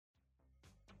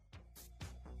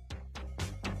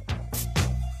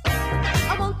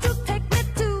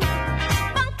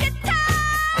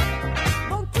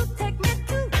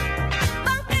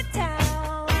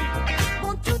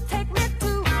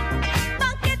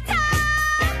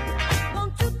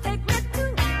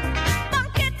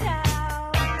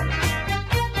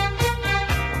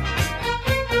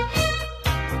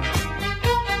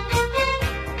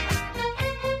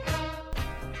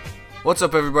What's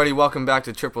up, everybody? Welcome back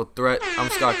to Triple Threat. I'm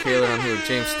Scott Kaler. I'm here with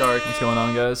James Stark. What's going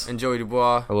on, guys? And Joey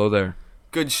Dubois. Hello there.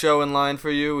 Good show in line for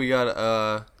you. We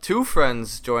got two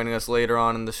friends joining us later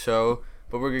on in the show,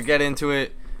 but we're going to get into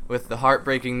it with the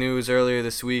heartbreaking news earlier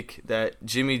this week that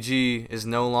Jimmy G is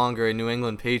no longer a New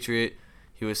England Patriot.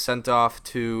 He was sent off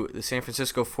to the San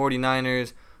Francisco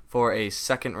 49ers for a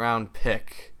second-round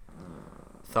pick.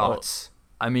 Thoughts?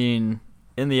 Well, I mean,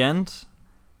 in the end,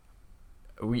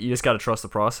 you just got to trust the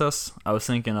process. I was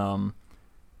thinking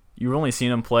you've only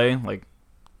seen him play like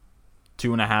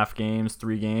 2.5 games,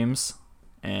 3 games,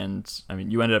 and I mean,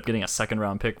 you ended up getting a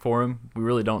second-round pick for him. We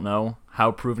really don't know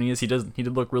how proven he is. He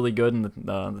did look really good in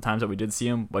the times that we did see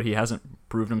him, but he hasn't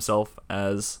proven himself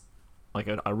as like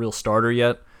a real starter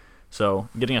yet. So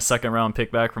getting a second-round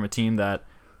pick back from a team that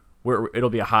it'll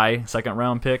be a high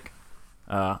second-round pick,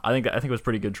 I think it was a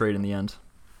pretty good trade in the end.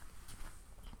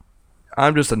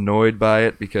 I'm just annoyed by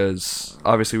it because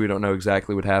obviously we don't know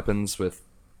exactly what happens with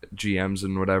GMs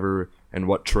and whatever and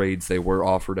what trades they were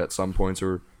offered at some points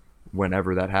or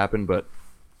whenever that happened. But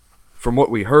from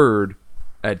what we heard,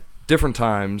 at different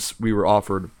times we were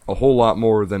offered a whole lot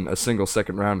more than a single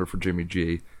second rounder for Jimmy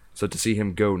G. So to see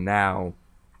him go now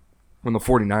when the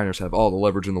 49ers have all the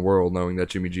leverage in the world knowing that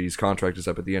Jimmy G's contract is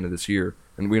up at the end of this year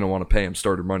and we don't want to pay him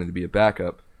starter money to be a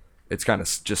backup, it's kind of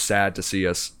just sad to see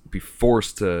us be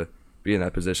forced to be in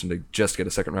that position to just get a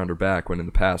second rounder back when in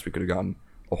the past we could have gotten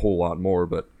a whole lot more.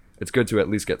 But it's good to at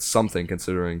least get something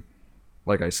considering,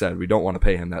 like I said, we don't want to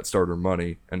pay him that starter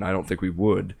money, and I don't think we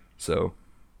would. So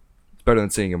it's better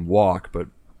than seeing him walk, but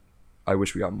I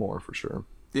wish we got more for sure.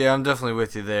 Yeah, I'm definitely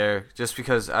with you there. Just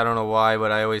because I don't know why,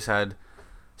 but I always had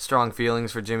strong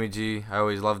feelings for Jimmy G. I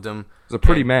always loved him. He's a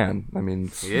pretty man. I mean,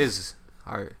 he is.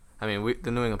 The New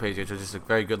England Patriots are just a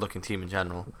very good-looking team in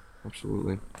general.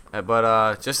 Absolutely.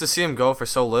 But just to see him go for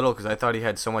so little, because I thought he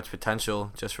had so much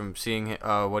potential just from seeing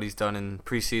what he's done in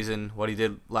preseason, what he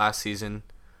did last season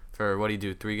for, what did he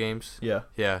do, 3 games?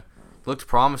 Yeah. Looked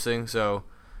promising, so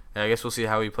I guess we'll see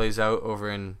how he plays out over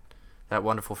in that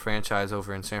wonderful franchise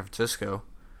over in San Francisco.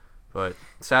 But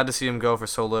sad to see him go for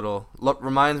so little.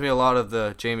 Reminds me a lot of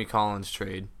the Jamie Collins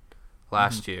trade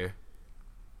last year,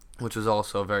 which was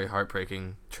also a very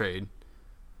heartbreaking trade.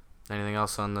 Anything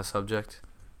else on the subject?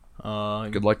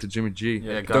 Good luck to Jimmy G.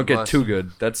 Yeah, don't get too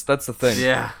good. That's the thing.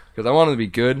 Yeah, because I want him to be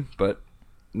good, but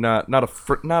not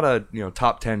a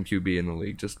top 10 QB in the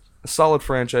league. Just a solid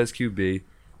franchise QB.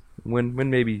 Win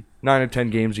maybe 9 or 10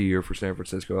 games a year for San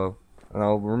Francisco, and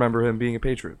I'll remember him being a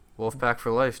Patriot. Wolfpack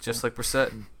for life, just like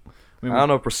Brissett. I don't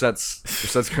know if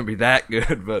Brissett's gonna be that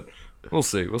good, but we'll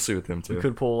see. We'll see with him too. We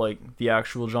could pull like the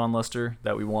actual John Lester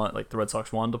that we want, like the Red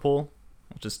Sox wanted to pull.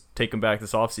 Just take him back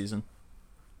this offseason.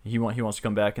 He wants to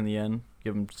come back in the end.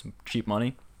 Give him some cheap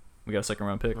money. We got a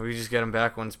second-round pick. Or we just get him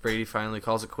back once Brady finally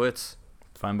calls it quits.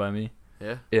 Fine by me.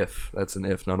 Yeah. If. That's an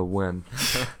if, not a when.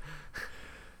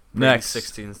 Next.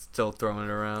 16 still throwing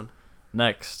it around.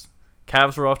 Next.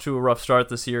 Cavs were off to a rough start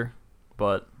this year,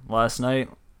 but last night,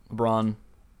 LeBron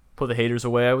put the haters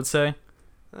away, I would say.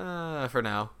 For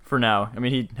now. I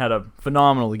mean, he had a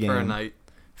phenomenal game. For a night.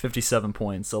 57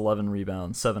 points, 11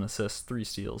 rebounds, 7 assists, 3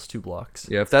 steals, 2 blocks.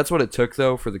 Yeah, if that's what it took,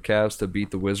 though, for the Cavs to beat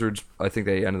the Wizards, I think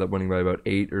they ended up winning by about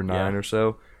 8 or 9 or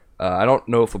so. I don't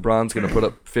know if LeBron's going to put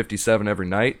up 57 every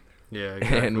night. Yeah,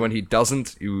 exactly. And when he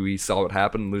doesn't, we saw what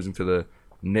happened, losing to the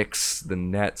Knicks, the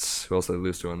Nets. Who else did they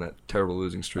lose to on that terrible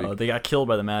losing streak? They got killed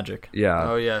by the Magic. Yeah.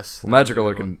 Oh, yes. Well, Magic are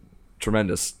looking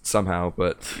tremendous somehow,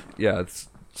 but yeah.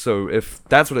 So if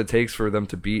that's what it takes for them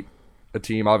to beat a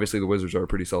team, obviously the Wizards are a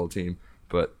pretty solid team,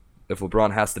 but if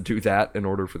LeBron has to do that in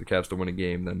order for the Cavs to win a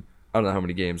game, then I don't know how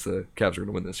many games the Cavs are going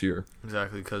to win this year.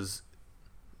 Exactly, because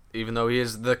even though he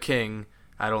is the king,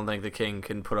 I don't think the king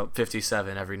can put up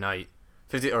 57 every night.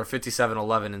 57,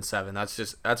 11, and 7.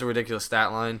 That's a ridiculous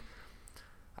stat line.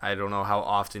 I don't know how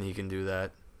often he can do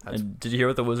that. And did you hear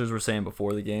what the Wizards were saying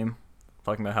before the game?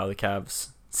 Talking about how the Cavs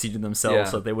seeded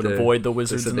themselves so that they would avoid the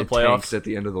Wizards in the playoffs. At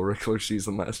the end of the regular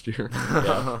season last year.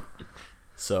 Yeah.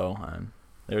 So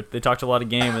they talked a lot of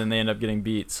game and then they ended up getting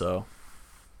beat. So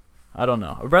I don't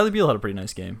know. Bradley Beal had a pretty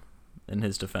nice game in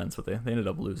his defense, but they ended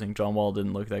up losing. John Wall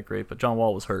didn't look that great, but John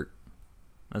Wall was hurt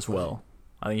as well.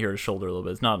 I think he hurt his shoulder a little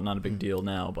bit. It's not a big deal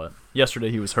now, but yesterday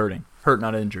he was hurt,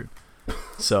 not injured.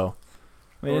 So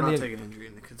we're not taking injury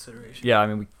into consideration. Yeah, I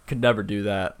mean we could never do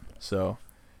that. So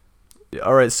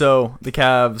all right, so the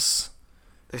Cavs,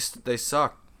 they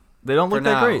suck. They don't look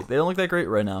that great. They don't look that great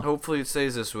right now. Hopefully it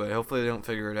stays this way. Hopefully they don't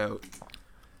figure it out.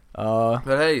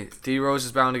 But hey, D Rose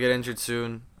is bound to get injured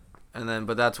soon,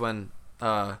 but that's when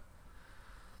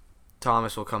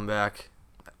Thomas will come back.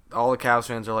 All the Cavs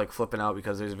fans are like flipping out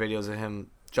because there's videos of him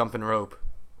jumping rope.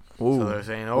 Ooh. So they're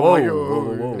saying, oh my God.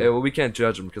 Whoa. Yeah, well, we can't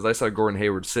judge him because I saw Gordon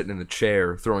Hayward sitting in the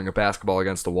chair throwing a basketball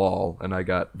against the wall, and I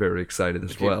got very excited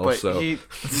as well. But so.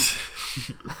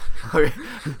 Okay. All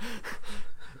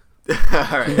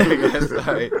right, I guess.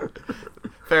 All right.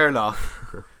 Fair enough.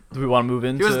 Do we want to move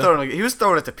into? He was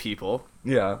throwing it to people.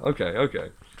 Yeah.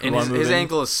 Okay. And his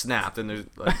ankle is snapped, and there's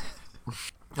like.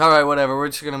 All right, whatever. We're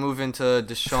just gonna move into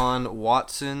Deshaun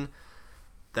Watson.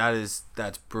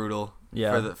 That's brutal.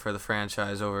 Yeah. For the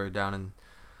franchise over down in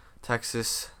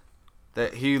Texas.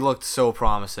 That he looked so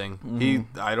promising.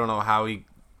 Mm-hmm. I don't know how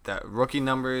that rookie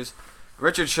numbers.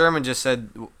 Richard Sherman just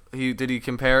said he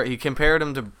compared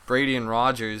him to Brady and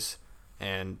Rodgers,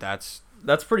 and that's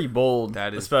pretty bold.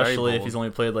 That is especially very bold. if he's only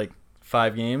played like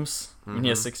 5 games. I mean, he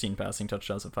has 16 passing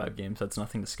touchdowns in 5 games. That's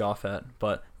nothing to scoff at.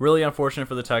 But really unfortunate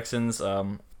for the Texans.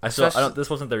 This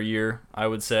wasn't their year, I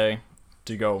would say,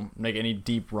 to go make any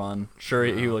deep run. Sure,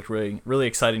 he looked really, really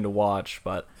exciting to watch,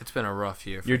 but it's been a rough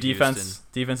year for your defense. Houston.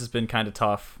 Defense has been kind of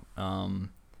tough.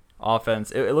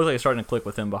 Offense, it looked like it's starting to click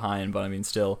with him behind, but I mean,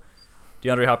 still,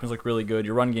 DeAndre Hopkins looked really good.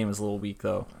 Your run game is a little weak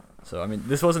though. So I mean,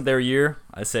 this wasn't their year.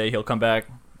 I say he'll come back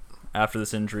after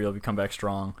this injury. He'll come back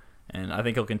strong, and I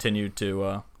think he'll continue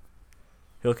to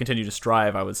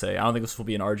strive. I would say. I don't think this will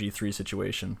be an RG3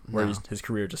 situation where his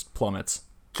career just plummets.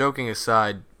 Joking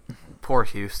aside, poor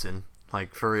Houston.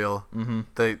 Like, for real. Mm-hmm.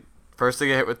 They get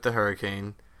hit with the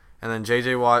hurricane, and then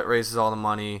J.J. Watt raises all the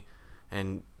money,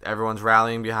 and everyone's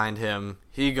rallying behind him.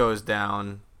 He goes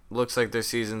down. Looks like their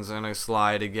season's going to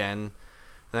slide again.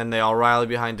 Then they all rally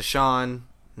behind Deshaun.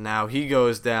 Now he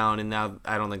goes down, and now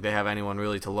I don't think they have anyone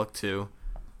really to look to.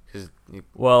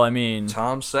 Well, I mean...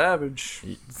 Tom Savage.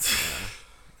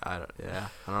 I don't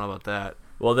know about that.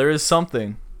 Well, there is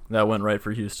something that went right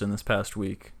for Houston this past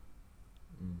week.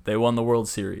 They won the World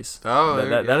Series. Oh,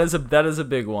 that is a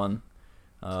big one.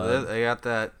 So they got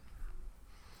that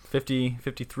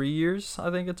 53 years,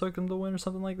 I think it took them to win or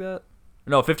something like that.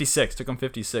 No, 56. Took them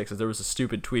 56. There was a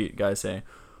stupid tweet, guy saying,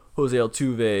 Jose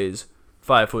Altuve's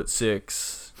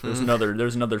 5'6".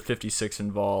 There's another 56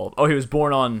 involved. Oh, he was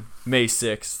born on May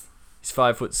 6th. He's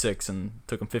 5'6" and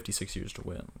took him 56 years to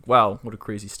win. Wow, what a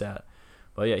crazy stat.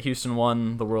 But yeah, Houston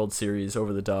won the World Series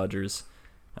over the Dodgers.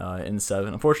 In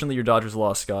 7. Unfortunately, your Dodgers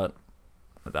lost, Scott.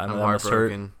 I'm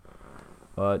heartbroken.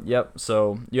 But yep.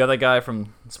 So you have that guy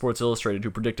from Sports Illustrated who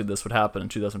predicted this would happen in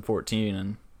 2014,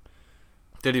 and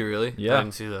did he really? Yeah, I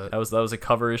didn't see that. That was a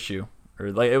cover issue,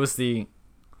 or like it was the.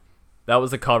 That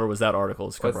was the cover. Was that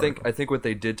article? I think what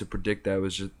they did to predict that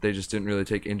was they just didn't really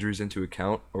take injuries into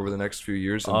account over the next few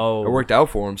years, and it worked out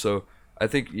for them. So I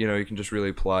think you can just really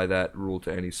apply that rule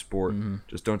to any sport. Mm-hmm.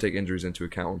 Just don't take injuries into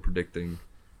account when predicting.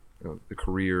 The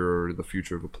career or the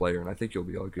future of a player, and I think you'll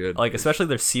be all good. Like, especially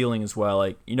their ceiling as well.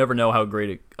 Like, you never know how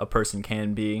great a person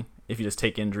can be if you just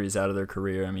take injuries out of their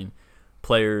career. I mean,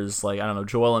 players like, I don't know,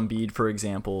 Joel Embiid, for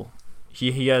example,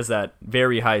 he has that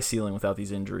very high ceiling without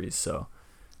these injuries. So,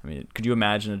 I mean, could you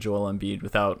imagine a Joel Embiid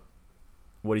without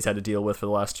what he's had to deal with for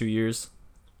the last 2 years?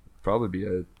 Probably be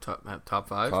a top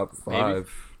 5. Top 5. Maybe.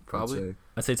 Probably.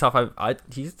 I'd say top 5.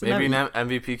 He's maybe an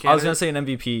MVP candidate. I was gonna say an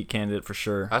MVP candidate for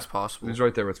sure. That's possible. He's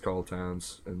right there with Karl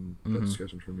Towns and that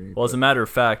discussion for me. Well, as a matter of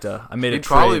fact, I made a trade. He'd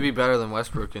probably be better than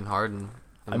Westbrook and Harden,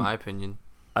 in my opinion.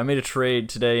 I made a trade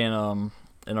today in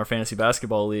our fantasy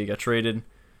basketball league. I traded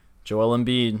Joel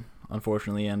Embiid,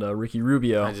 unfortunately, and Ricky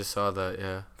Rubio. I just saw that,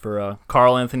 yeah. For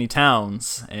Karl Anthony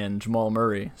Towns and Jamal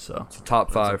Murray. So it's a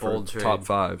top 5 for top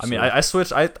 5. I mean, I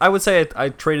switched. I would say I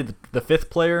traded the 5th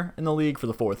player in the league for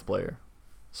the 4th player.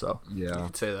 So yeah, you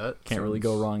could say that. Can't really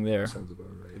go wrong there. Sounds about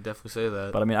right. You could definitely say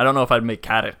that. But I mean, I don't know if I'd make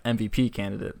Cat an MVP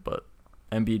candidate, but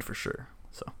Embiid for sure.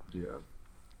 So yeah.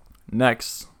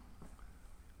 Next,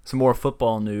 some more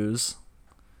football news.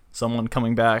 Someone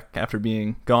coming back after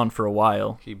being gone for a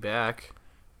while. He back.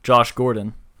 Josh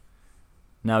Gordon.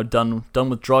 Now done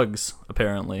with drugs,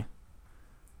 apparently.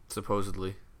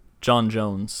 Supposedly. John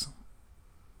Jones.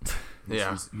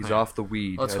 Yeah, he's off the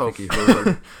weed. Let's hope.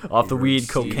 Off the weed,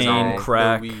 cocaine,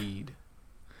 crack.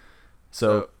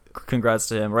 So congrats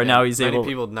to him. Right now he's able.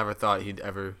 Many people never thought he'd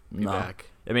ever be back.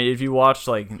 I mean, if you watch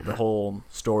like the whole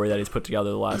story that he's put together,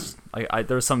 the last,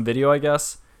 there was some video, I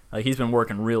guess. Like he's been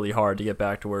working really hard to get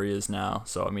back to where he is now.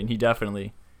 So I mean,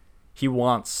 he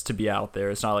wants to be out there.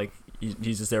 It's not like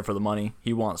he's just there for the money.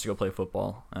 He wants to go play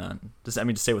football and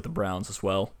to stay with the Browns as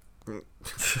well.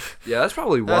 Yeah, that's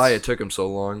probably why it took him so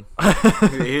long.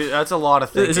 That's a lot of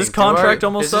thinking. Is his contract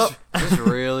almost up? Is this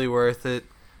really worth it?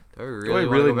 Do I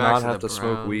really not have to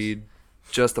smoke weed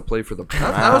just to play for the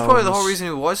Browns? That was probably the whole reason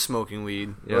he was smoking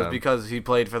weed. Yeah. Was because he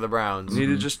played for the Browns. You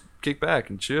need to just kick back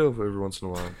and chill every once in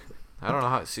a while. I don't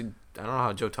know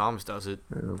how Joe Thomas does it.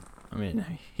 Yeah. I mean,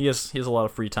 he has a lot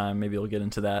of free time. Maybe he'll get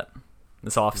into that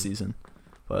this off season,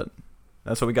 but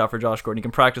that's what we got for Josh Gordon. He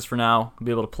can practice for now. He'll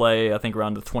be able to play, I think,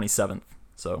 around the 27th.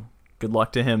 So good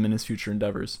luck to him in his future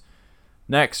endeavors.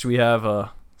 Next, we have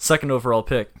a second overall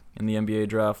pick in the NBA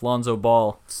draft, Lonzo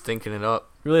Ball. Stinking it up.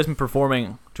 Really has been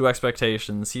performing to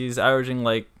expectations. He's averaging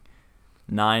like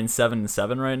 9, 7, and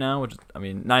 7 right now, which, I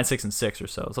mean, 9, 6, and 6 or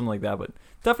so, something like that, but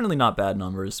definitely not bad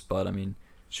numbers. But, I mean,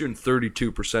 shooting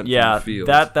 32% from the field.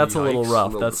 That's Yikes. a little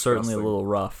rough. That's disgusting. certainly a little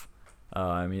rough.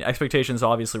 I mean, expectations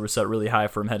obviously were set really high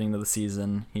for him heading into the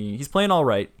season. He's playing all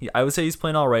right. I would say he's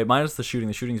playing all right, minus the shooting.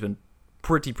 The shooting's been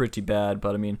pretty bad,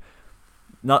 but I mean,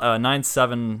 not 9,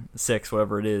 7, 6,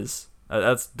 whatever it is.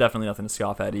 That's definitely nothing to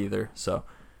scoff at either. So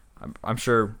I'm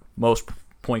sure most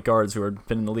point guards who have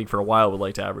been in the league for a while would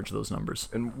like to average those numbers.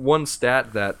 And one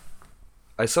stat that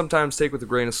I sometimes take with a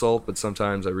grain of salt, but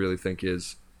sometimes I really think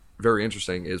is very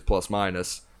interesting is plus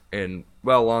minus. And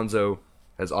while Lonzo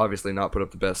has obviously not put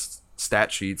up the best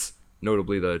stat sheets,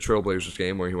 notably the Trailblazers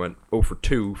game where he went 0 for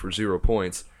 2 for 0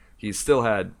 points, he's still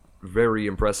had very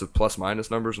impressive plus minus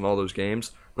numbers in all those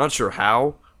games. I'm not sure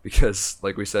how, because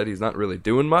like we said, he's not really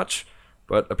doing much,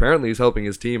 but apparently he's helping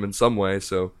his team in some way,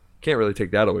 so can't really take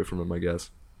that away from him, I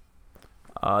guess.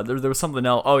 There was something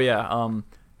else. Oh yeah,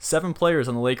 7 players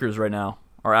on the Lakers right now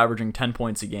are averaging 10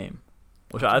 points a game,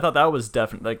 which I thought that was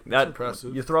definitely like that. That's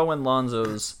impressive. You throw in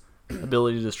Lonzo's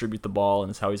ability to distribute the ball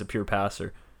and how he's a pure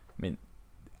passer. I mean,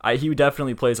 he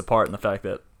definitely plays a part in the fact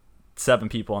that 7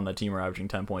 people on that team are averaging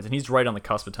 10 points, and he's right on the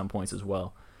cusp of 10 points as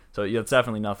well. So yeah, it's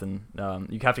definitely nothing.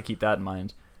 You have to keep that in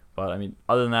mind. But I mean,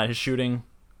 other than that, his shooting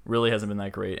really hasn't been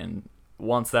that great, and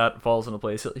once that falls into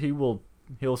place,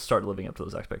 he'll start living up to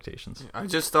those expectations. I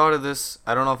just thought of this.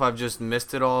 I don't know if I've just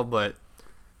missed it all, but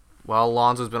while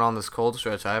Lonzo's been on this cold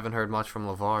stretch, I haven't heard much from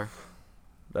LeVar.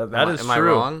 That is true. Am I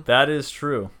wrong? That is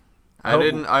true.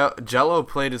 Jello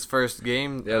played his first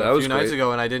game a few nights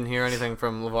ago, and I didn't hear anything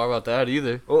from LeVar about that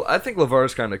either. Well, I think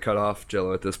LeVar's kind of cut off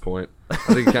Jello at this point. I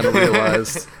think he kind of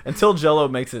realized. Until Jello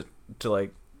makes it to,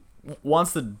 like,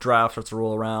 once the draft starts to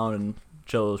roll around and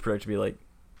Jello's projected to be, like,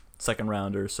 second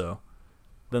rounder, so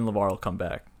then LeVar will come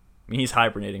back. I mean, he's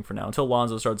hibernating for now. Until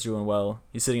Lonzo starts doing well,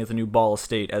 he's sitting at the new Ball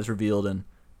Estate as revealed in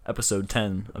episode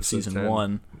 10 of season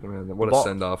 1. Man, what a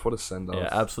send-off. What a send-off. Yeah,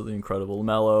 absolutely incredible.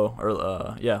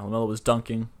 LaMelo was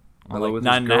dunking on like with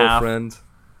 9.5. his girlfriend.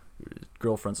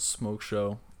 Girlfriend's a smoke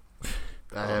show.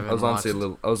 I was honestly a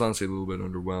little bit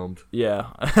underwhelmed. Yeah.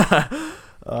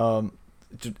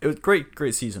 It was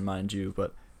great season, mind you,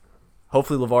 but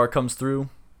hopefully LeVar comes through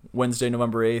Wednesday,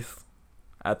 November 8th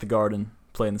at the Garden,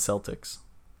 playing the Celtics.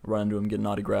 Run into him, get an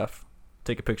autograph,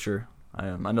 take a picture.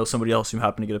 I know somebody else who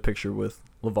happened to get a picture with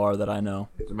LeVar that I know.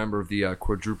 He's a member of the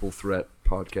Quadruple Threat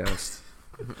podcast.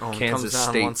 Kansas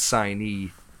State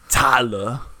signee.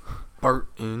 Tyler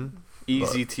Burton.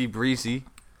 Easy T Breezy.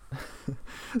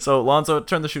 So, Lonzo,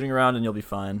 turn the shooting around and you'll be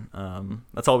fine.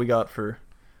 That's all we got for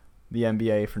the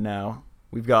NBA for now.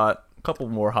 We've got a couple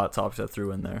more hot topics I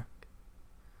threw in there.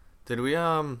 Did we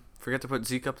forget to put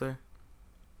Zeke up there?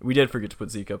 We did forget to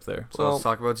put Zeke up there. So let's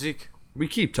talk about Zeke. We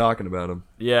keep talking about him.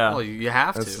 Yeah. Well, you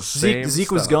have to.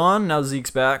 Zeke was gone, now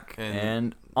Zeke's back.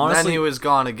 And honestly, then he was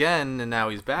gone again, and now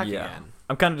he's back again.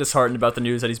 I'm kind of disheartened about the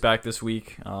news that he's back this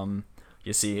week.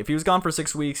 You see, if he was gone for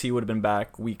 6 weeks, he would have been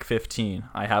back week 15.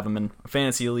 I have him in a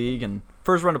fantasy league, and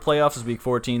first round of playoffs is week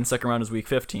 14, second round is week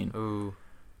 15. Ooh.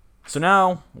 So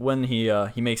now, when he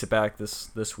makes it back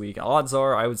this week, odds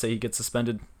are I would say he gets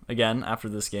suspended again after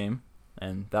this game,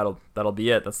 and that'll be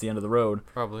it. That's the end of the road.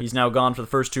 Probably. He's now gone for the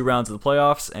first 2 rounds of the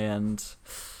playoffs, and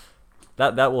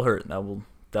that will hurt. That will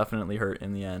definitely hurt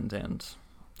in the end, and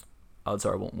odds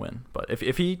are I won't win. But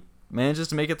if he manages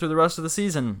to make it through the rest of the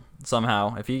season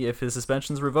somehow, if his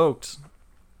suspension's revoked,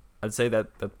 I'd say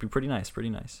that'd be pretty nice.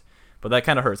 But that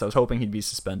kind of hurts. I was hoping he'd be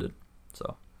suspended.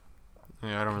 So.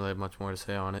 Yeah, I don't really have much more to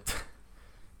say on it.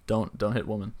 Don't hit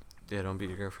women. Yeah, don't beat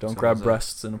your girlfriend. Don't grab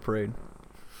breasts in a parade.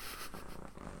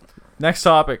 Next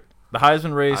topic, the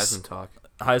Heisman race. Heisman talk.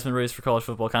 Heisman race for college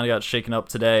football kind of got shaken up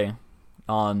today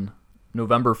on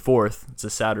November 4th. It's a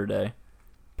Saturday.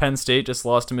 Penn State just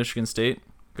lost to Michigan State.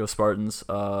 Go Spartans.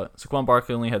 Saquon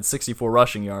Barkley only had 64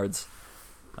 rushing yards.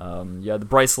 The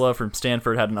Bryce Love from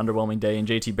Stanford had an underwhelming day, and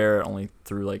JT Barrett only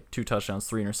threw like 2 touchdowns,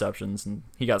 3 interceptions, and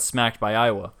he got smacked by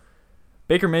Iowa.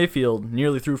 Baker Mayfield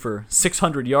nearly threw for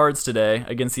 600 yards today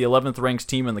against the 11th ranked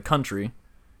team in the country,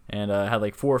 and had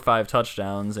like 4 or 5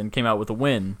 touchdowns and came out with a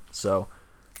win. So,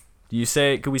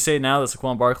 could we say now that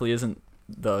Saquon Barkley isn't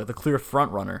the clear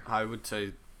front runner? I would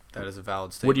say that is a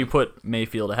valid statement. Would you put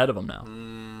Mayfield ahead of him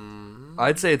now?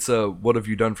 I'd say it's a "what have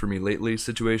you done for me lately"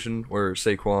 situation where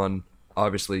Saquon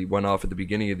obviously went off at the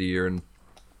beginning of the year and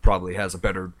probably has a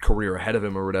better career ahead of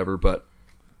him or whatever, but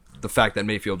the fact that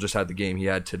Mayfield just had the game he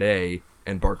had today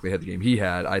and Barkley had the game he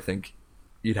had, I think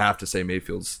you'd have to say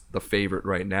Mayfield's the favorite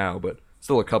right now, but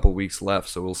still a couple weeks left,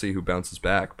 so we'll see who bounces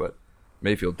back. But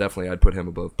Mayfield, definitely I'd put him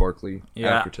above Barkley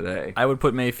after today. I would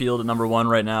put Mayfield at number 1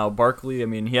 right now. Barkley, I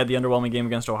mean, he had the underwhelming game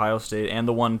against Ohio State and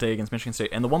the one day against Michigan State,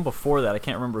 and the one before that, I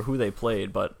can't remember who they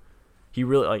played, but he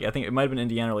really, I think it might have been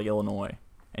Indiana or Illinois,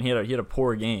 and he had a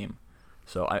poor game.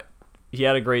 So he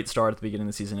had a great start at the beginning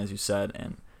of the season, as you said,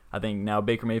 and I think now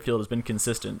Baker Mayfield has been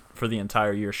consistent for the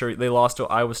entire year. Sure, they lost to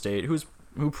Iowa State, who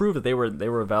proved that they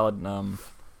were a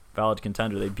valid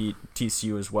contender. They beat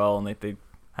TCU as well, and they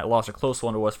had lost a close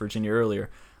one to West Virginia earlier.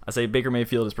 I say Baker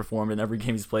Mayfield has performed in every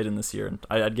game he's played in this year, and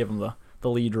I'd give him the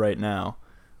lead right now.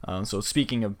 So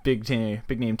speaking of big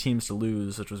name teams to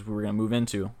lose, which was we were going to move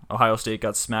into, Ohio State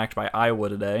got smacked by Iowa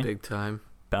today. Big time.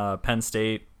 Penn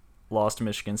State lost to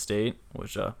Michigan State,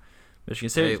 which Michigan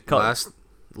State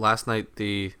last night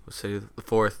the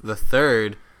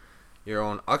third, your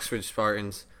own Oxford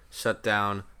Spartans shut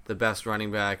down the best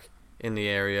running back in the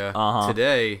area.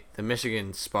 Today, the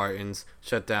Michigan Spartans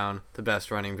shut down the best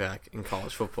running back in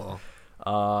college football.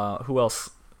 Who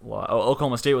else?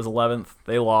 Oklahoma State was 11th.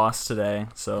 They lost today,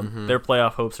 so their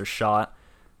playoff hopes are shot.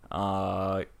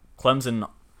 Clemson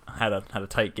had a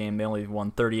tight game. They only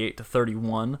won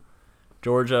 38-31.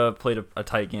 Georgia played a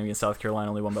tight game against South Carolina,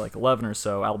 only won by 11 or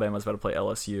so. Alabama was about to play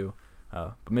LSU.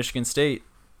 But Michigan State,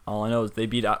 all I know is they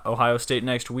beat Ohio State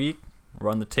next week,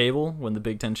 run the table, win the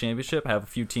Big Ten championship, have a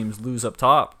few teams lose up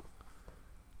top.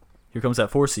 Here comes that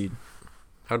 4 seed.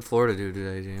 How'd Florida do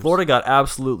today, James? Florida got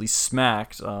absolutely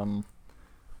smacked, for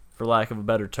lack of a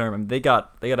better term. I mean, they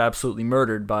got absolutely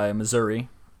murdered by Missouri,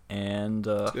 and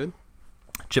good.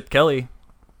 Chip Kelly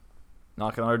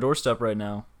knocking on our doorstep right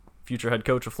now. Future head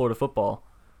coach of Florida football.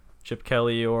 Chip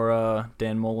Kelly or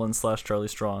Dan Mullen / Charlie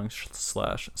Strong /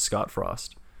 Scott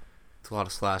Frost. It's a lot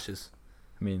of slashes.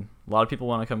 I mean, a lot of people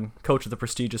want to come coach at the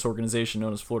prestigious organization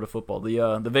known as Florida football.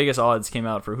 The Vegas odds came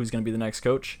out for who's going to be the next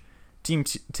coach. Tim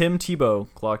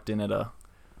Tebow clocked in at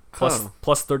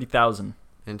plus 30,000.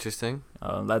 Interesting.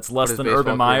 That's less than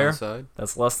Urban Meyer.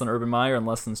 That's less than Urban Meyer and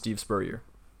less than Steve Spurrier.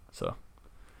 So,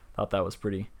 thought that was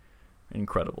pretty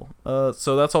incredible.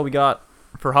 So that's all we got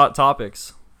for hot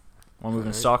topics. Want to move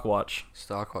into Stock Watch.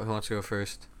 Stock Watch. Who wants to go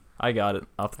first? I got it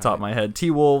off the top of my head.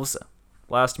 T-Wolves,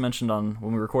 last mentioned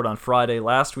when we record on Friday.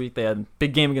 Last week they had a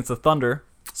big game against the Thunder,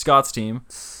 Scott's team.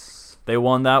 They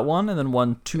won that one and then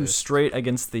won 2 straight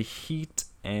against the Heat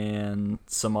and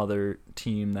some other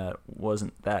team that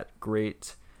wasn't that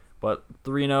great. But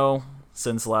 3-0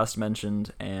 since last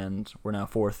mentioned, and we're now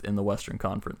 4th in the Western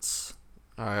Conference.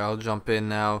 All right, I'll jump in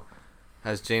now.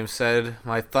 As James said,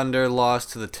 my Thunder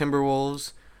lost to the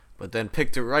Timberwolves, but then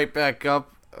picked it right back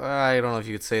up. I don't know if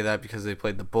you could say that because they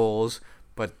played the Bulls,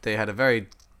 but they had a very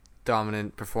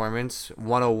dominant performance,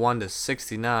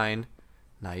 101-69.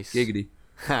 Nice. Giggity.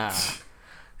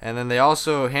 And then they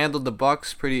also handled the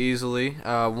Bucks pretty easily,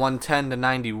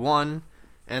 110-91.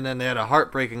 And then they had a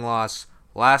heartbreaking loss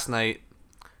last night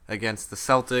against the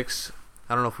Celtics.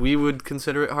 I don't know if we would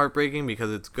consider it heartbreaking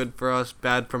because it's good for us,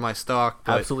 bad for my stock.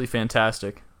 But, absolutely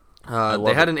fantastic.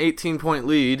 They had an 18-point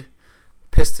lead,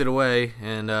 pissed it away,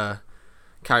 and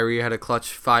Kyrie had a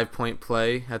clutch 5-point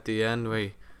play at the end where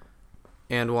he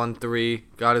and 1-3,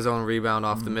 got his own rebound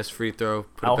off the missed free throw.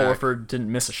 Al Horford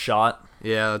didn't miss a shot.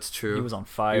 Yeah, that's true. He was on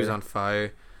fire.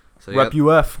 So Rep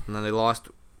UF. And then they lost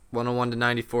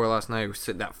 101-94 last night. We're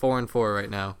sitting at 4-4 right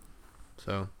now.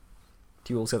 So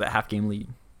T-Wolves got that half-game lead.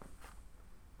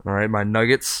 All right, my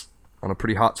Nuggets on a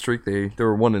pretty hot streak. They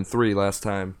were 1-3 last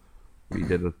time we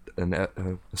did a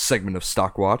segment of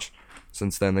Stock Watch.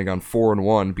 Since then, they've gone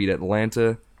 4-1, beat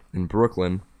Atlanta and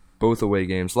Brooklyn, both away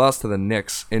games. Lost to the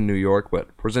Knicks in New York,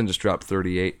 but Porzingis dropped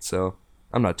 38, so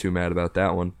I'm not too mad about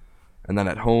that one. And then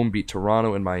at home, beat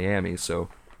Toronto and Miami, so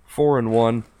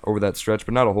 4-1 over that stretch,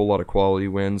 but not a whole lot of quality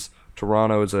wins.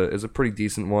 Toronto is a pretty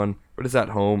decent one, but it's at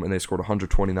home, and they scored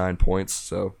 129 points,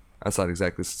 so that's not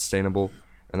exactly sustainable.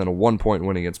 And then a 1-point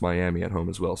win against Miami at home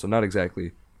as well, so not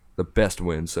exactly the best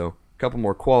win. So a couple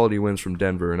more quality wins from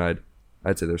Denver, and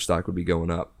I'd say their stock would be going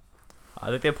up. I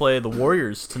think they play the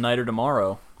Warriors tonight or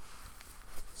tomorrow.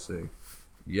 Let's see.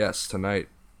 Yes, tonight.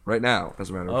 Right now, as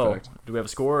a matter of fact. Do we have a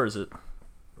score, or is it?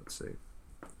 Let's see.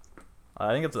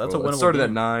 I think that's a winnable game. It started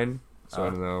at 9, so I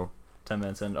don't know. 10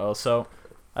 minutes in. Oh, so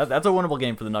that's a winnable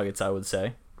game for the Nuggets, I would say.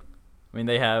 I mean,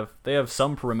 they have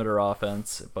some perimeter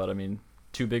offense, but I mean,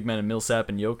 2 big men in Millsap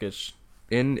and Jokic.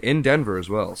 In Denver as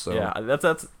well. So yeah,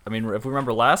 that's. I mean, if we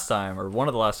remember last time or one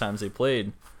of the last times they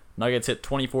played, Nuggets hit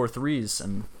 24 threes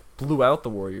and blew out the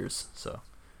Warriors. So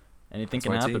anything That's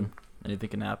can my happen. team. Anything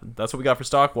can happen. That's what we got for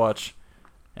Stock Watch.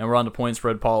 And we're on to point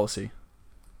spread policy.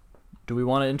 Do we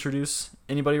want to introduce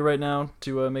anybody right now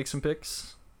to make some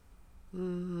picks?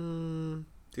 Do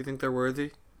you think they're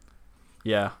worthy?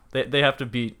 Yeah, they have to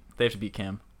beat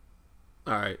Cam.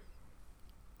 All right.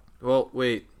 Well,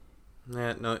 wait.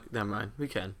 No, never mind. We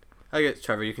can. I guess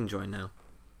Trevor, you can join now.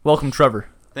 Welcome, Trevor.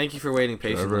 Thank you for waiting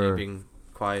patiently Trevor. and being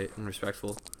quiet and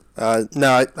respectful.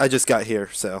 No, I just got here,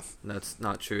 so That's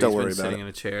not true. Don't He's worry been about sitting it. in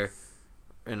a chair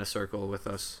in a circle with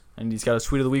us. And he's got his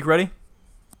tweet of the week ready?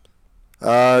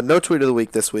 no tweet of the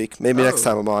week this week. Maybe next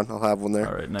Oh. time I'm on, I'll have one there.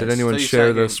 All right, nice. Did anyone So you share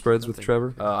said the you- spreads with nothing.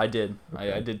 Trevor? I did.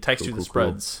 I did text you the Cool.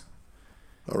 spreads.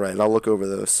 All right, I'll look over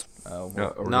those. No, we're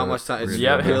Not gonna- much time. It's we're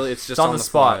Yeah, gonna- really. It's just on on the the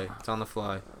spot. fly. It's on the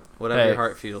fly. Whatever Hey. your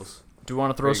heart feels. Do you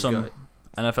want to throw Or your some gut.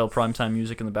 NFL primetime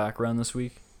music in the background this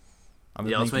week? I've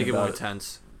been Yeah, let's make thinking it more about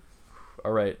tense.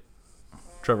 All right.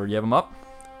 Trevor, do you have them up?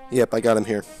 Yep, I got him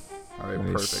here. All right,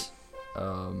 Nice.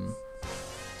 perfect.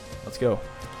 Let's go.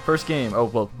 First game. Oh,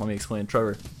 well, let me explain.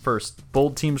 Trevor, first,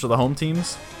 bold teams are the home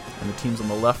teams, and the teams on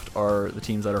the left are the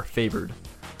teams that are favored.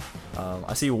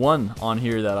 I see one on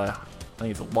here that I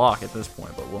think it's a lock at this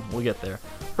point, but we'll get there.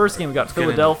 First game, we got get in.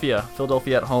 Philadelphia.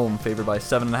 Philadelphia at home, favored by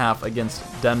 7.5 against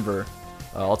Denver.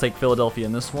 I'll take Philadelphia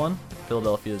in this one.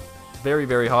 Philadelphia is very,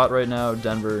 very hot right now.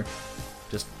 Denver,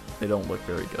 they don't look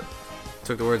very good.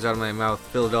 Took the words out of my mouth.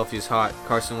 Philadelphia's hot.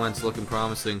 Carson Wentz looking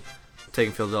promising.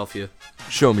 Taking Philadelphia.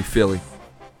 Show me Philly.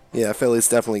 Yeah, Philly's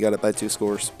definitely got it by 2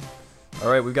 scores. All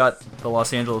right, we've got the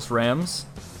Los Angeles Rams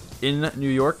in New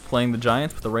York playing the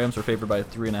Giants, but the Rams are favored by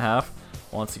 3.5.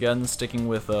 Once again, sticking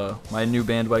with my new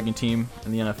bandwagon team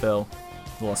in the NFL,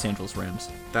 the Los Angeles Rams.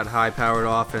 That high-powered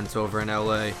offense over in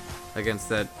LA against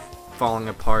that falling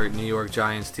apart New York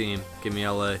Giants team. Give me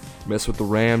LA. Mess with the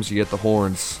Rams, you get the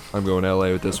horns. I'm going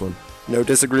LA with this one. No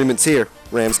disagreements here.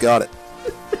 Rams got it.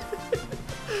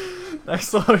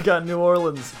 Next one, we got New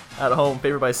Orleans at home,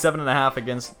 favored by 7.5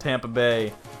 against Tampa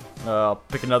Bay.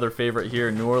 Pick another favorite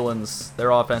here. New Orleans, their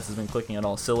offense has been clicking on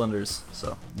all cylinders,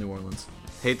 so New Orleans.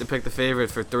 Hate to pick the favorite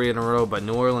for 3 in a row, but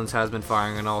New Orleans has been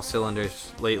firing on all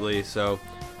cylinders lately, so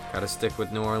gotta stick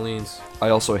with New Orleans. I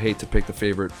also hate to pick the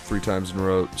favorite 3 times in a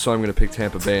row, so I'm going to pick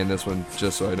Tampa Bay in this one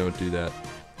just so I don't do that.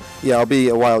 Yeah, I'll be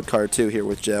a wild card too here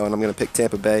with Joe, and I'm going to pick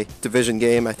Tampa Bay. Division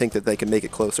game, I think that they can make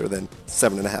it closer than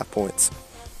 7.5 points.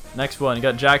 Next one, you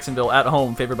got Jacksonville at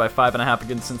home, favored by 5.5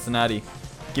 against Cincinnati.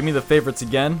 Give me the favorites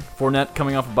again. Fournette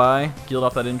coming off a bye, healed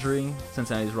off that injury.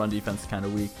 Cincinnati's run defense is kind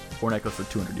of weak. Fournette goes for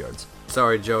 200 yards.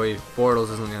 Sorry, Joey.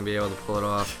 Bortles isn't gonna be able to pull it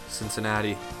off.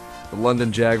 Cincinnati. The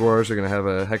London Jaguars are going to have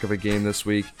a heck of a game this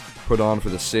week. Put on for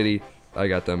the city. I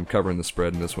got them covering the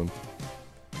spread in this one.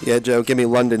 Yeah, Joe, give me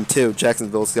London too.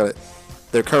 Jacksonville's got it.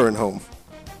 Their current home.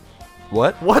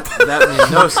 What? What? That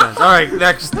made no sense. All right,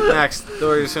 next.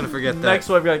 We're just gonna forget that. Next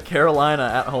one, we got Carolina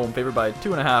at home, favored by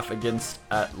 2.5 against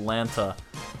Atlanta.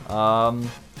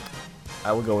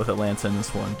 I will go with Atlanta in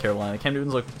this one. Carolina. Cam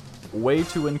Newton's looked way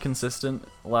too inconsistent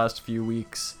the last few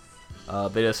weeks.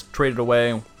 They just traded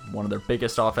away one of their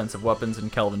biggest offensive weapons in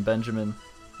Kelvin Benjamin.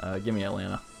 Give me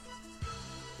Atlanta.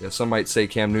 Yeah, some might say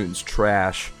Cam Newton's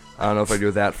trash. I don't know if I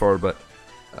go that far, but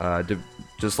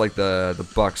just like the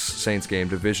Bucks Saints game,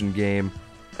 division game,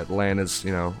 Atlanta's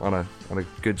on a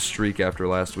good streak after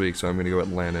last week, so I'm gonna go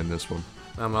Atlanta in this one.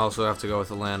 I'm also have to go with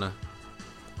Atlanta.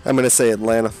 I'm going to say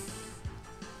Atlanta.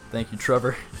 Thank you,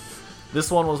 Trevor. This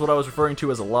one was what I was referring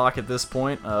to as a lock at this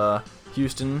point.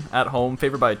 Houston at home,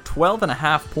 favored by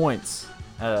 12.5 points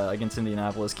against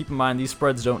Indianapolis. Keep in mind, these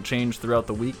spreads don't change throughout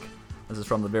the week. This is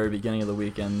from the very beginning of the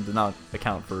week and did not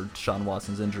account for Deshaun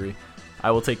Watson's injury. I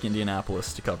will take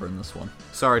Indianapolis to cover in this one.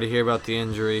 Sorry to hear about the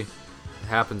injury. It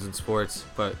happens in sports,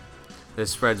 but this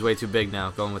spread's way too big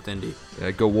now. Going with Indy. Yeah,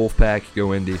 go Wolfpack,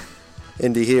 go Indy.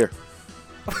 Indy here.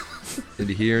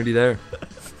 Indy here, Indy there.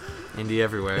 Indy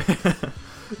everywhere.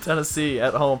 Tennessee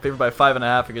at home, favored by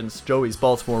 5.5 against Joey's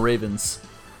Baltimore Ravens.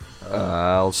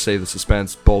 I'll save the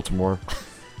suspense. Baltimore.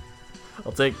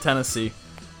 I'll take Tennessee.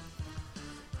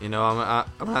 I'm gonna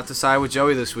have to side with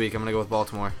Joey this week. I'm gonna go with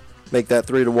Baltimore. Make that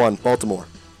 3-1. Baltimore.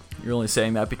 You're only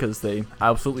saying that because they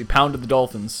absolutely pounded the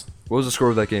Dolphins. What was the score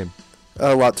of that game?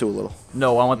 A lot to a little.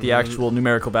 No, I want the actual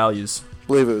numerical values. I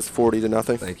believe it was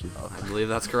 40-0. Thank you. I believe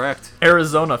that's correct.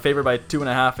 Arizona favored by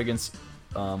 2.5 against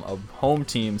a home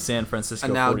team, San Francisco.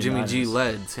 And now 49ers. Jimmy G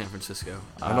led San Francisco.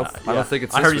 I don't think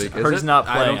it's I heard this he's, week, heard is he's it? not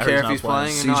playing. I don't heard care he's if not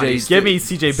he's playing or CJ not. He's Give me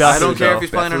CJ Beathard. I don't care if though. he's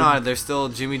playing or Beathard. not. They're still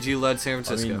Jimmy G led San I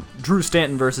Francisco. mean, Drew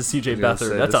Stanton versus CJ I'm gonna Beathard.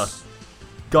 say That's this-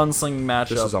 a gunslinging matchup.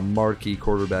 This is a marquee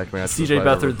quarterback match. CJ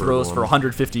Beathard throws for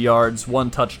 150 yards, 1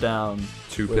 touchdown,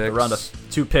 Two with picks. around a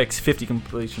 2 picks, 50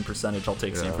 completion percentage. I'll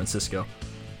take San Francisco.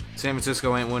 San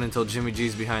Francisco ain't winning until Jimmy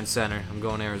G's behind center. I'm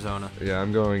going Arizona. Yeah,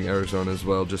 I'm going Arizona as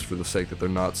well, just for the sake that they're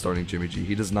not starting Jimmy G.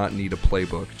 He does not need a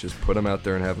playbook. Just put him out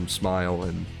there and have him smile,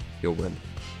 and he'll win.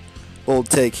 Bold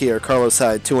take here. Carlos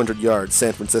Hyde, 200 yards.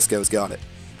 San Francisco's got it.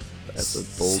 That's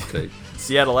a bold take.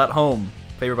 Seattle at home,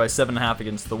 favored by 7.5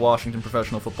 against the Washington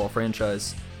professional football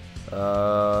franchise.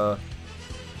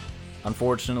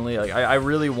 Unfortunately, I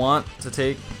really want to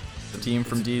take the team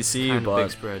from DC, but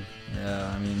big spread. Yeah,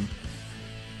 I mean,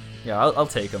 yeah, I'll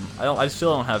take them. I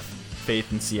still don't have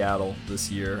faith in Seattle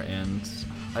this year, and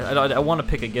I want to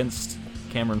pick against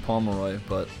Cameron Pomeroy,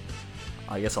 but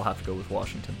I guess I'll have to go with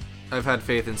Washington. I've had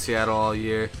faith in Seattle all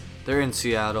year. They're in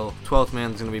Seattle. 12th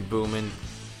man's gonna be booming.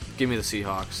 Give me the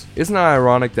Seahawks. Isn't it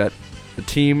ironic that the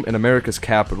team in America's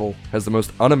capital has the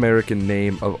most un-American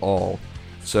name of all?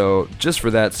 So just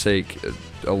for that sake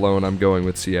alone, I'm going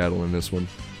with Seattle in this one.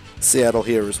 Seattle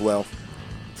here as well.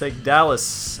 Take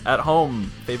Dallas at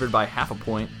home, favored by 0.5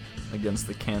 point against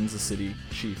the Kansas City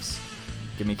Chiefs.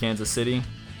 Give me Kansas City.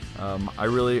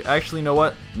 You know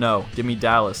what? No, give me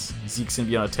Dallas. Zeke's going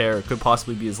to be on a tear. It could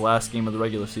possibly be his last game of the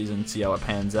regular season. See how it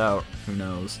pans out. Who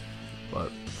knows?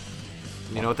 But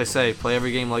you know what they say, play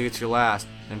every game like it's your last.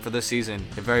 And for this season,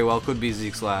 it very well could be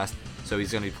Zeke's last. So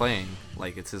he's going to be playing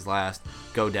like it's his last.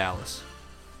 Go Dallas.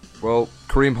 Well,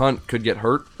 Kareem Hunt could get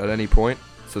hurt at any point.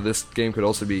 So this game could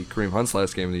also be Kareem Hunt's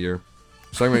last game of the year.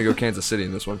 So I'm going to go Kansas City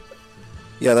in this one.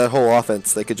 Yeah, that whole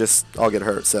offense, they could just all get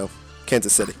hurt. So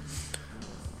Kansas City.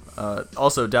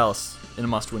 Also, Dallas in a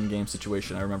must-win game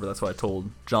situation. I remember that's what I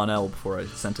told John L. before I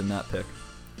sent in that pick.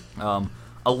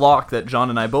 A lock that John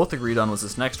and I both agreed on was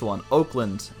this next one.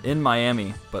 Oakland in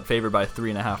Miami, but favored by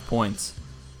 3.5 points.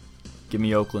 Give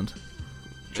me Oakland.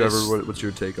 Trevor, what's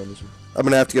your take on this one? I'm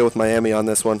going to have to go with Miami on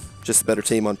this one. Just a better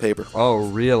team on paper. Oh,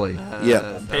 really?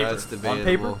 Yeah. That's debatable. On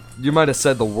paper? You might have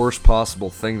said the worst possible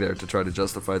thing there to try to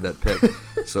justify that pick.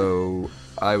 So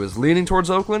I was leaning towards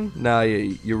Oakland. Now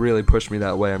you really pushed me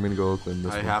that way. I'm going to go Oakland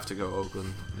this one. have to go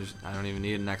Oakland. I don't even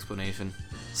need an explanation.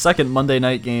 Second Monday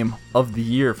night game of the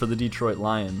year for the Detroit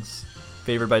Lions.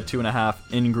 Favored by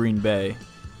 2.5 in Green Bay.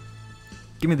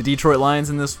 Give me the Detroit Lions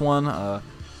in this one.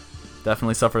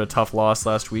 Definitely suffered a tough loss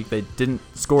last week. They didn't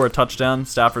score a touchdown.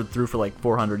 Stafford threw for like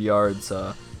 400 yards.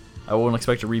 I wouldn't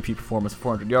expect a repeat performance of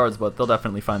 400 yards, but they'll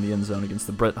definitely find the end zone against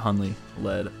the Brett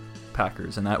Hundley-led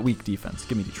Packers and that weak defense.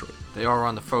 Give me Detroit. They are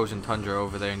on the frozen tundra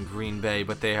over there in Green Bay,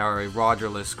 but they are a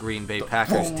Rogerless Green Bay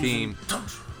Packers team.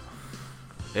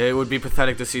 It would be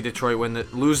pathetic to see Detroit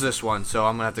lose this one, so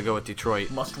I'm going to have to go with Detroit.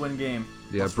 Must-win game.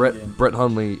 Yeah, Brett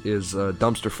Hundley is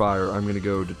dumpster fire. I'm going to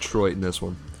go Detroit in this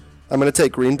one. I'm going to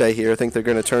take Green Bay here. I think they're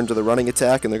going to turn to the running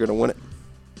attack, and they're going to win it.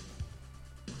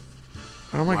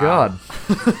 Oh, my God.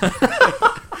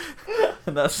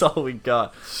 And that's all we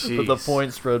got Jeez. for the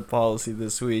point spread policy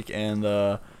this week. And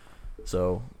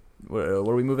so what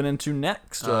are we moving into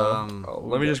next? Let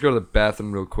me just go to the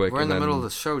bathroom real quick. We're in the middle of the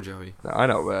show, Joey. I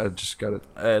know. I just got to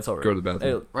it's all right. go to the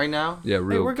bathroom. Hey, right now? Yeah,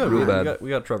 we're good. Real bad. We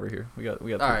got Trevor here. We got All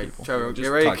three right, people. Trevor, Just get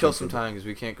ready to talk kill about some it. time because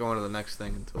we can't go on to the next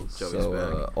thing until Joey's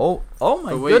So, back. oh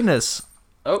my wait. goodness.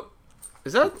 Oh,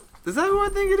 is that who I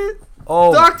think it is?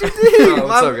 Oh, Dr. D! Oh,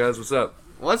 what's up, guys? What's up?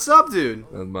 What's up,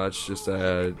 dude? Not much. Just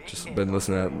been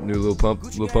listening to that new Lil Pump,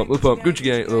 Gucci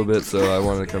Gang a little bit, so I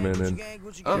wanted to come in and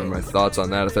give my thoughts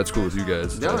on that, if that's cool with you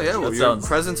guys. Yeah, well, your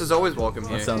presence is always welcome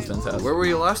here. That sounds fantastic. Where were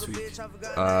you last week?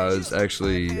 I was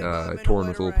actually touring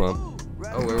with Lil Pump.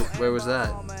 Oh, where was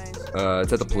that?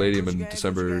 It's at the Palladium in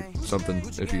December something,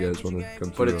 if you guys want to come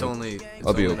through. But it's only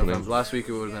I'll be November. opening. Last week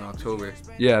it would have been October.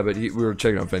 Yeah, but we were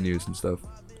checking out venues and stuff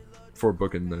before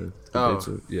booking the date,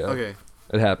 so yeah. Okay.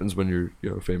 It happens when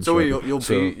you're a famous So rapper.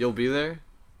 you'll be there?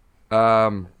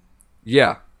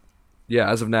 Yeah,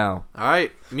 as of now. All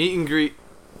right, meet and greet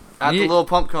at the Lil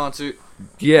Pump concert.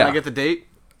 Yeah. Can I get the date?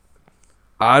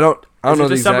 I don't know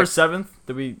the December exact.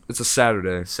 7th? It's a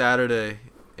Saturday. Saturday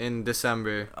in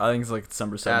December. I think it's like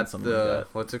December 7th, At something the like that.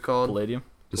 what's it called? Palladium.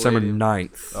 December Palladium.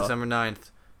 9th. December 9th.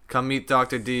 Come meet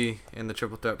Dr. D in the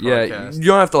Triple Threat Yeah, podcast. you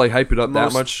don't have to like hype it up that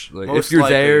Most- much. Like most if you're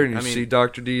likely. there and you I mean, see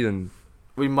Dr. D, then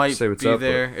We might say what's be up,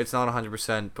 there. It's not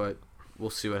 100%, but we'll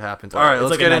see what happens. All It's right,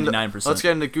 let's like get a into 99%. let's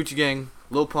get into Gucci Gang,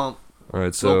 Lil Pump, all right.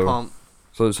 Lil So Pump.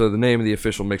 so the name of the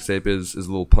official mixtape is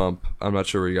Lil Pump. I'm not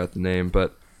sure where you got the name,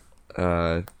 but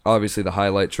obviously the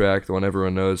highlight track, the one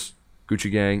everyone knows,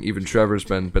 Gucci Gang. Even Trevor's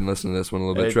been listening to this one a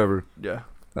little bit. Hey, Trevor, Yeah.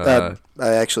 I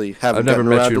actually haven't I've never gotten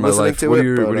met around you to in my listening life. to What it. are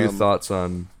your but, your thoughts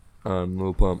on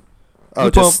Lil Pump? Oh,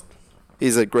 Lil just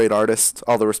he's a great artist.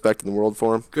 All the respect in the world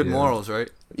for him. Good Yeah. morals, right?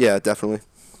 Yeah, definitely.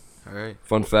 All right.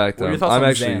 Fun fact, What are your thoughts I'm on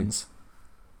actually Zans?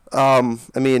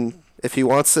 I mean, if he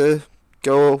wants to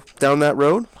go down that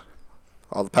road.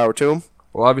 All the power to him.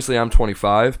 Well, obviously I'm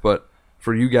 25, but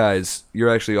for you guys,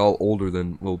 you're actually all older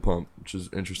than Lil Pump, which is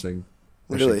interesting.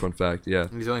 Really? Fun fact, yeah.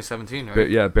 He's only 17, right?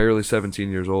 Yeah, barely 17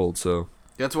 years old, so.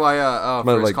 That's why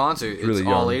for his concert, it's really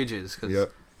all young. ages, because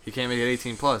he can't make it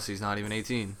 18 plus. He's not even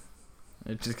 18.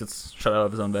 It just gets shut out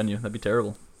of his own venue. That'd be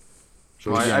terrible.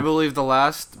 So I believe the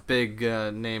last big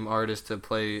name artist to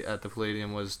play at the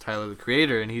Palladium was Tyler, the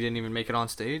Creator, and he didn't even make it on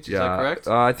stage. Is that correct?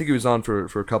 I think he was on for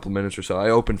a couple minutes or so. I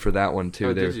opened for that one, too.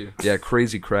 Oh, did you? Yeah,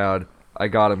 crazy crowd. I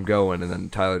got him going, and then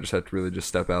Tyler just had to really just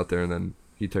step out there, and then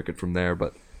he took it from there.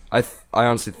 But I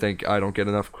honestly think I don't get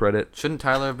enough credit. Shouldn't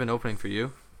Tyler have been opening for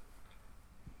you?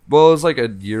 Well, it was like a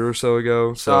year or so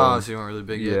ago. So, so you weren't really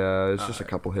big yet? Yeah, it's just a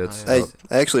couple hits. I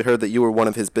actually heard that you were one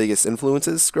of his biggest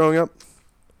influences growing up.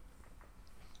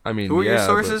 I mean, who are your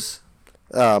sources?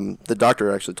 The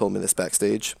doctor actually told me this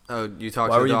backstage. Oh, you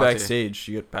talked Why to were the you doctor. backstage?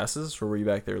 You get passes, or were you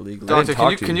back there legally? Doctor, I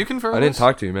didn't can you confirm I this? didn't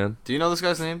talk to you, man. Do you know this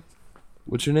guy's name?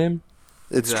 What's your name?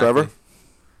 It's Exactly. Trevor.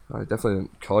 I definitely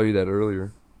didn't call you that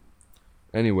earlier.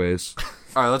 Anyways.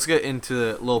 All right, let's get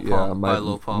into Lil Pump by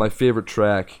Lil Pump. My favorite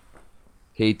track,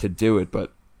 hate to do it,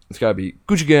 but it's got to be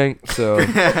Gucci Gang. So,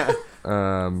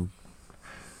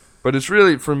 but it's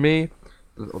really, for me,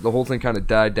 the whole thing kind of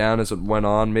died down as it went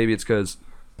on. Maybe it's because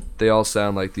they all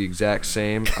sound like the exact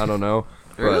same. I don't know.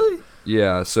 Really? But,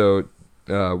 yeah, so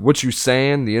What You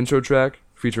Sayin', the intro track,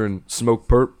 featuring Smoke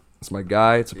Perp. It's my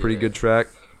guy. It's a pretty good track.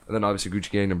 And then obviously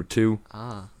Gucci Gang number 2.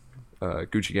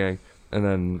 Gucci Gang. And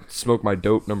then Smoke My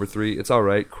Dope number 3. It's all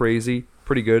right. Crazy.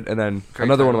 Pretty good. And then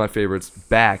another one of my favorites,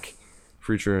 Back,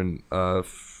 featuring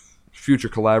future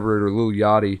collaborator Lil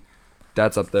Yachty.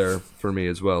 That's up there for me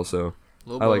as well. So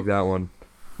I like that one.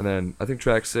 And then I think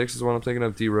track 6 is what I'm thinking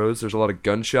of, D Rose. There's a lot of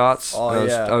gunshots. Oh,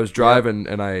 I was driving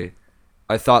and I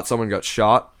thought someone got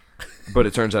shot, but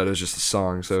it turns out it was just a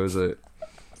song. So it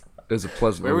was a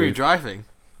pleasant Where were you relief. driving?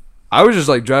 I was just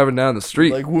like driving down the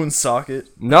street. Like Woonsocket.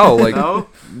 No, like No?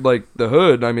 like the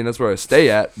hood. I mean, that's where I stay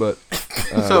at, but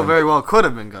So very well could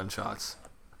have been gunshots.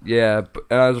 yeah.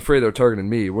 And I was afraid they were targeting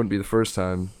me. It wouldn't be the first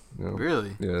time. You know.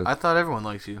 Really? Yeah. I thought everyone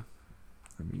liked you.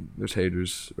 I mean, there's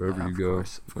haters wherever Yeah, you go.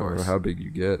 of I don't know course. how big you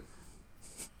get.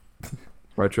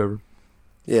 Right, Trevor?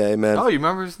 Yeah, man. Oh, you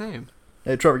remember his name?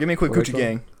 Hey, Trevor, give me a quick What Gucci I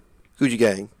Gang. Gucci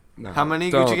Gang. No, How many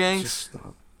don't. Gucci gangs? Just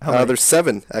stop. How many? There's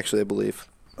 7, actually, I believe.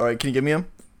 All right, can you give me them?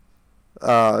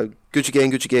 Gucci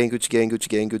Gang, Gucci Gang, Gucci Gang, Gucci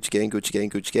Gang, Gucci Gang, Gucci Gang,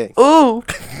 Gucci Gang. Oh!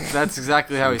 That's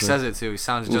exactly how he says it too. He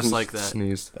sounds just like that.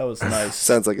 Sneezed. That was nice.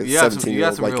 Sounds like a You got some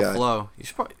 17-year-old white real guy. flow. You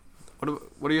should probably.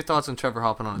 What are your thoughts on Trevor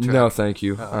hopping on a track? No, thank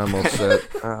you. Oh. I'm all set.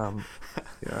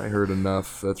 Yeah, I heard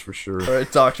enough. That's for sure. All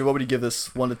right, Doctor, what would you give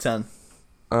this 1 to 10?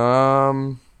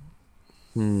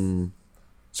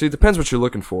 See, it depends what you're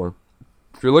looking for.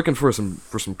 If you're looking for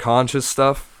some conscious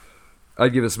stuff,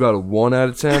 I'd give this about a 1 out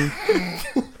of 10.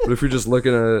 But if you're just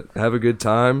looking to have a good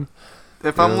time,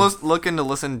 If I'm looking to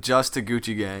listen just to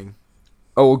Gucci Gang,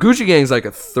 oh well, Gucci Gang's like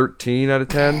a 13 out of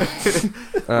 10.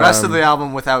 rest of the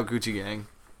album without Gucci Gang.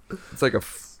 It's like a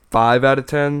 5 out of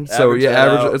 10. So Average yeah, it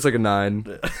average. out. It's like a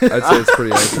 9. I'd say it's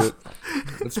pretty accurate.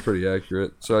 It's pretty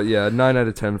accurate. So yeah, 9 out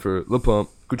of 10 for Lil Pump,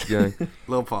 Gucci Gang.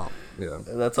 Lil Pump. Yeah.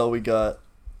 That's all we got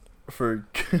for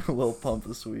Lil Pump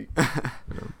this week.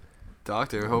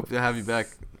 Doctor, hope to have you back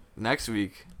next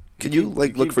week. Could you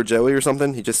look for Joey or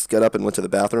something? He just got up and went to the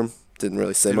bathroom. Didn't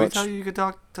really say Did we much. tell you could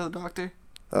talk to the doctor?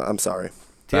 I'm sorry.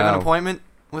 Do you have an Bow. appointment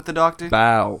with the doctor?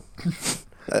 Bow.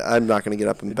 I'm not going to get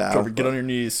up and bow. Trevor, get on your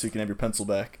knees so you can have your pencil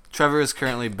back. Trevor is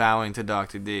currently bowing to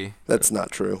Dr. D. That's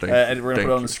not true. And we're going to Thank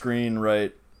put it on you. the screen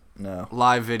right now.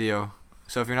 Live video.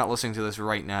 So if you're not listening to this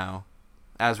right now,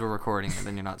 as we're recording it,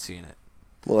 then you're not seeing it.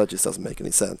 Well, that just doesn't make any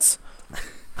sense.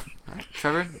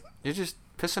 Trevor, you're just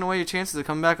pissing away your chances of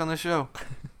coming back on the show.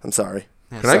 I'm sorry.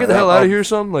 Yeah, Can I get the hell out of here or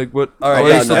something? Like what? All right, why are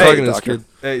yeah, you still no, talking to this doctor. kid?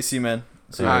 Hey, see you, man.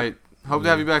 See All you. right. Hope to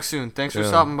have you back soon. Thanks for Yeah.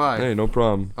 stopping by. Hey, no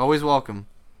problem. Always welcome.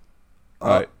 All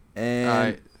right. And All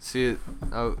right. See you.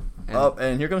 Oh, and up,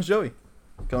 and here comes Joey.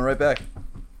 Coming right back.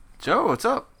 Joe, what's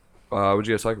up? What'd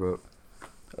you guys talk about?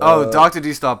 Oh, Dr.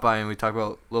 D stopped by and we talked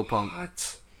about Lil Pump.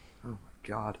 What? Oh my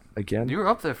God! Again? You were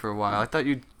up there for a while. I thought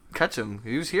you'd catch him.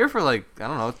 He was here for I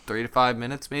don't know, 3 to 5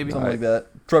 minutes maybe. Something like that.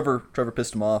 Trevor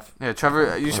pissed him off. Yeah,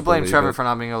 Trevor. You should I blame believe Trevor it. for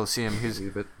not being able to see him.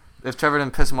 Leave it. If Trevor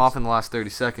didn't piss him off in the last 30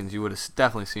 seconds, you would have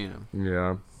definitely seen him.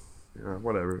 Yeah. Yeah.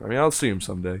 Whatever. I mean, I'll see him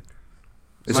someday.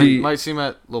 Is might, he might see him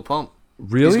at Lil Pump.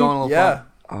 really? He's going to Lil Yeah.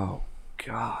 Pump. Oh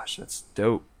gosh, that's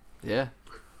dope. Yeah.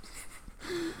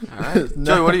 All right.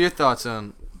 No. Joey, what are your thoughts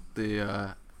on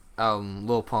the album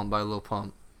Lil Pump by Lil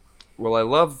Pump? Well, I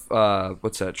love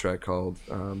what's that track called?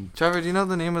 Trevor, do you know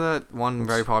the name of that one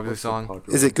very popular song?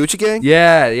 Is it Gucci Gang?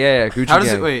 Yeah, Gucci Gang. How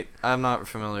does it? Wait, I'm not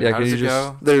familiar. Yeah, How does it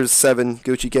go? There's 7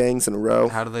 Gucci Gangs in a row.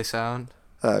 How do they sound?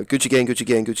 Gucci Gang, Gucci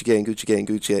Gang, Gucci Gang, Gucci Gang,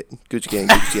 Gucci Gang,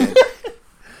 Gucci Gang.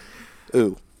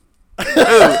 Ooh. There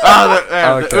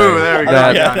we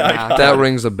go. That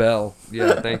rings a bell.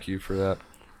 Yeah, thank you for that.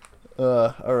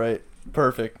 All right,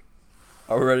 perfect.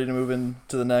 Are we ready to move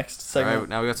into the next segment? All right,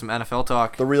 now we got some NFL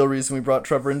talk. The real reason we brought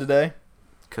Trevor in today?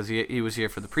 Because he was here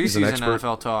for the preseason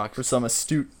NFL talk. For some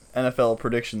astute NFL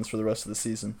predictions for the rest of the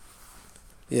season.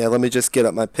 Yeah, let me just get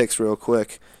up my picks real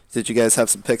quick. Did you guys have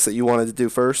some picks that you wanted to do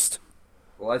first?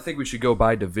 Well, I think we should go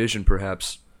by division,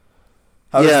 perhaps.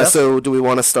 So do we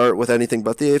want to start with anything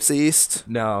but the AFC East?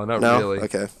 No, not really.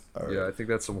 Okay. Right. Yeah, I think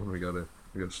that's the one we gotta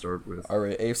start with. All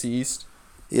right, AFC East.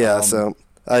 Yeah, so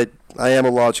I am a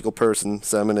logical person,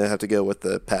 so I'm gonna have to go with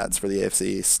the Pats for the AFC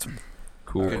East.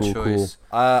 Cool.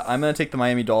 I'm going to take the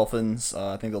Miami Dolphins.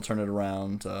 I think they'll turn it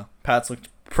around. Pats looked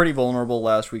pretty vulnerable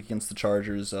last week against the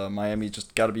Chargers. Miami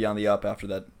just got to be on the up after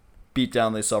that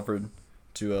beatdown they suffered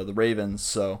to the Ravens.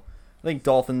 So I think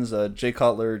Dolphins, Jay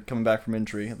Cutler coming back from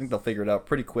injury, I think they'll figure it out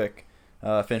pretty quick.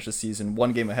 Finish the season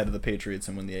 1 game ahead of the Patriots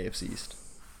and win the AFC East.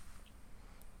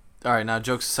 All right, now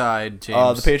jokes aside,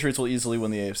 James. The Patriots will easily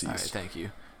win the AFC East. All right, thank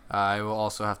you. I will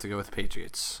also have to go with the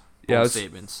Patriots. Bold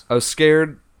Statements. I was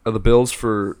scared of the Bills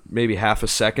for maybe half a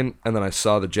second, and then I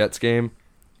saw the Jets game,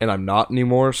 and I'm not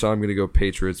anymore, so I'm going to go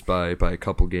Patriots by a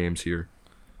couple games here.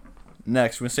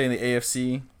 Next, we're going to stay in the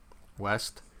AFC.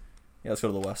 West? Yeah, let's go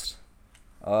to the West.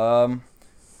 You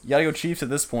got to go Chiefs at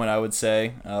this point, I would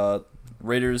say.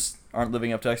 Raiders aren't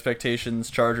living up to expectations.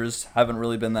 Chargers haven't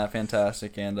really been that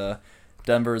fantastic, and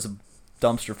Denver is a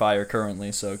dumpster fire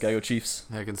currently, so got to go Chiefs.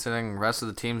 Yeah, considering the rest of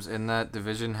the teams in that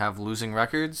division have losing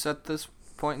records at this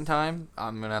point in time,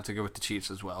 I'm going to have to go with the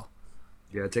Chiefs as well.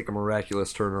 Yeah, take a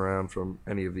miraculous turnaround from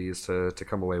any of these to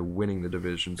come away winning the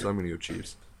division, so I'm going to go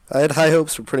Chiefs. I had high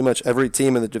hopes for pretty much every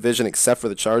team in the division except for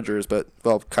the Chargers, but,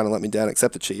 kind of let me down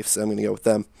except the Chiefs, so I'm going to go with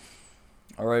them.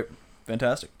 All right,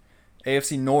 fantastic.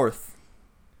 AFC North.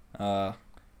 I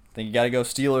think you got to go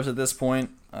Steelers at this point.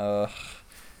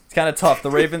 It's kind of tough. The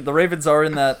Ravens are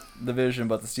in that division,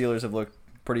 but the Steelers have looked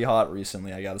pretty hot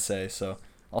recently, I got to say, so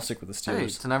I'll stick with the Steelers. Hey,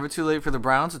 it's never too late for the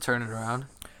Browns to turn it around.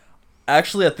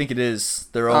 Actually, I think it is.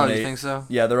 They're 0-8. You think so?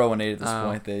 Yeah, they're 0-8 at this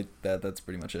point. That's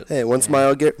pretty much it. Hey, once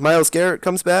Myles Garrett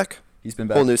comes back, he's been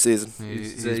back. Whole new season.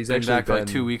 He's been back for like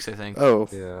 2 weeks, I think. Oh.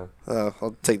 Yeah.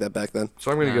 I'll take that back then.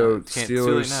 So I'm going to go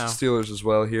Steelers as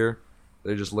well here.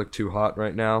 They just look too hot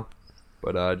right now.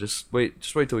 But just wait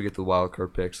till we get to the wild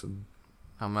card picks. And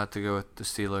I'm about to go with the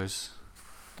Steelers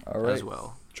as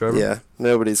well. Trevor? Yeah,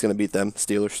 nobody's going to beat them,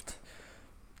 Steelers.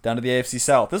 Down to the AFC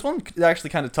South. This one is actually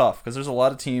kind of tough because there's a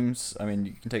lot of teams. I mean,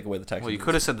 you can take away the Texans. Well, you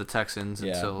could have said the Texans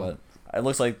until... but it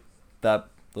looks like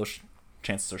those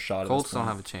chances are shot. Colts don't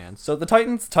have a chance. So the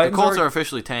Titans the Colts are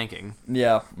officially tanking.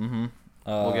 Yeah. Mm-hmm.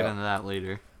 We'll get into that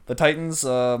later. The Titans,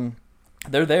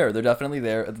 they're there. They're definitely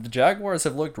there. The Jaguars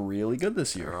have looked really good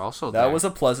this year. They're also there. That was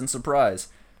a pleasant surprise.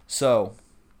 So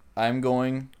I'm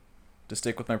going to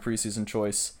stick with my preseason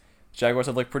choice. Jaguars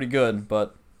have looked pretty good,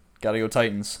 but got to go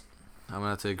Titans. I'm going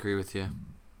to have to agree with you.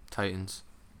 Titans.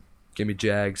 Give me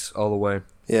Jags all the way.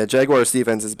 Yeah, Jaguars'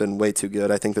 defense has been way too good.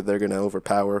 I think that they're going to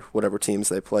overpower whatever teams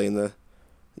they play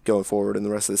going forward in the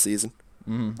rest of the season.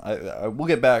 Mm-hmm. I we'll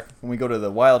get back when we go to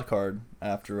the wild card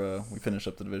after we finish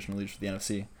up the divisional leads for the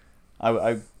NFC.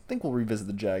 I think we'll revisit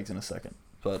the Jags in a second,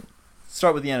 but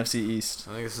start with the NFC East.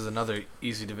 I think this is another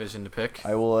easy division to pick.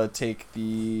 I will take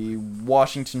the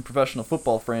Washington professional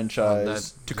football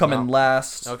franchise to come in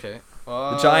last. Okay.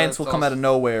 The Giants will come out of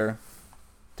nowhere,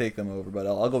 take them over, but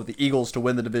I'll go with the Eagles to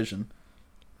win the division.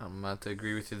 I'm about to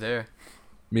agree with you there.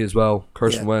 Me as well.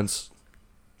 Carson Wentz.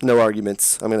 No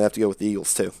arguments. I'm going to have to go with the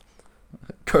Eagles, too.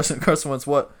 Carson Wentz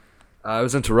what? I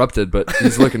was interrupted, but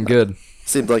he's looking good.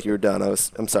 Seemed like you were done.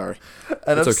 I'm sorry.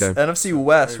 It's okay. NFC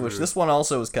West, which this one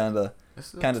also is kind of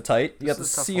tight. You got the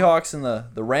Seahawks and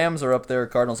the Rams are up there.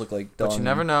 Cardinals look like done. But you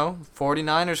never know.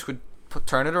 49ers could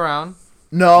turn it around.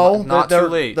 No, not too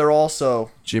late. They're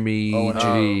also Jimmy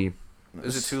G.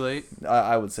 Is it too late?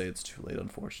 I would say it's too late,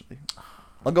 unfortunately.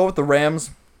 I'll go with the Rams.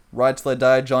 Ride till I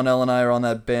die. John L. and I are on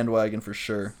that bandwagon for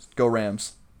sure. Go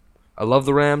Rams. I love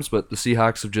the Rams, but the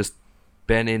Seahawks have just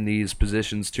been in these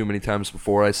positions too many times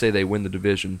before. I say they win the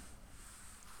division.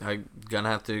 I'm going to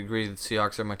have to agree that the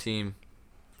Seahawks are my team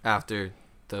after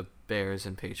the Bears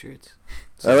and Patriots.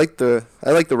 So. I like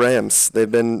the Rams. They've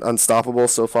been unstoppable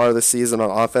so far this season on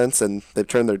offense, and they've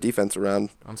turned their defense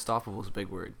around. Unstoppable is a big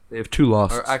word. They have 2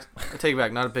 losses. Or I take it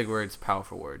back. Not a big word. It's a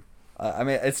powerful word. I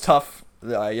mean, it's tough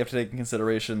you have to take in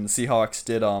consideration the Seahawks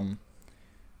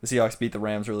beat the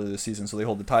Rams earlier this season, so they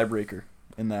hold the tiebreaker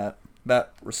in that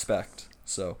respect.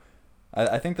 So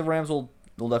I think the Rams will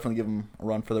definitely give them a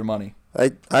run for their money.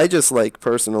 I just like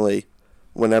personally,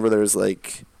 whenever there's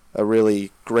like a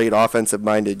really great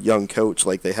offensive-minded young coach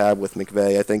like they have with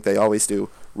McVay, I think they always do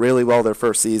really well their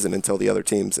first season until the other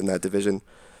teams in that division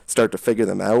start to figure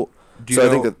them out. I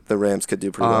think that the Rams could do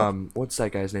pretty well. What's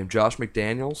that guy's name? Josh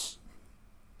McDaniels?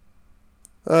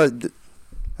 I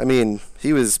mean,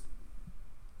 he was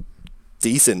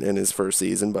decent in his first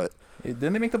season, but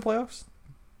didn't they make the playoffs?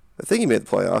 I think he made the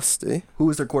playoffs, did he? Who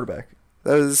was their quarterback?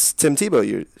 That was Tim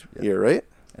Tebow year, right?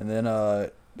 And then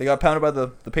they got pounded by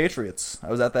the Patriots.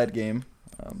 I was at that game.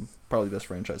 Probably the best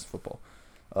franchise in football.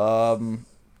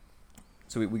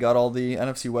 So we got all the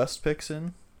NFC West picks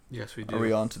in. Yes, we do. Are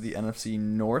we on to the NFC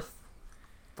North?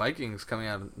 Vikings coming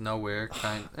out of nowhere.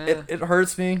 It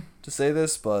hurts me to say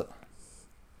this, but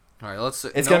all right, let's.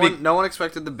 No one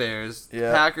expected the Bears.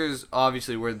 Yeah. Packers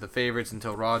obviously were the favorites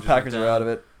until Rodgers. Packers are out of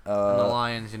it. And the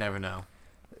Lions, you never know.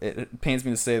 It pains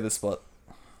me to say this, but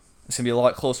it's gonna be a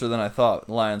lot closer than I thought.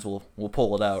 The Lions will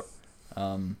pull it out.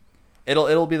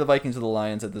 It'll be the Vikings or the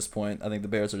Lions at this point. I think the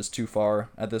Bears are just too far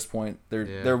at this point.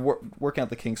 They're working out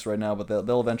the kinks right now, but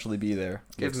they'll eventually be there.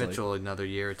 Give Mitchell another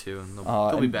year or two, and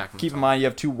they'll be back. Keep in mind, you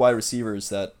have two wide receivers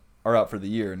that are out for the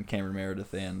year, in Cameron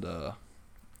Meredith and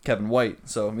Kevin White.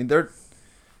 So I mean,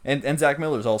 and Zach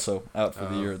Miller's also out for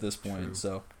the year at this point. True.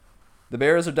 So the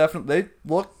Bears are definitely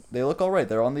they look all right.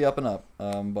 They're on the up and up.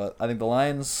 But I think the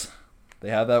Lions, they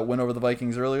have that win over the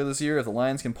Vikings earlier this year. If the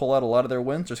Lions can pull out a lot of their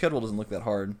wins, their schedule doesn't look that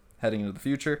hard heading into the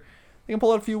future. They can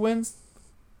pull out a few wins.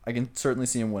 I can certainly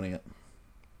see them winning it.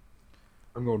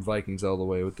 I'm going Vikings all the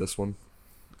way with this one.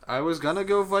 I was gonna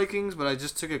go Vikings, but I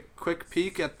just took a quick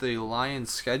peek at the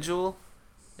Lions' schedule,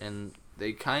 and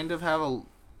they kind of have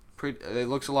it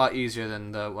looks a lot easier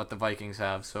than what the Vikings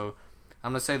have. So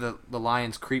I'm gonna say that the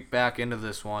Lions creep back into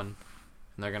this one,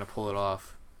 and they're gonna pull it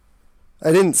off.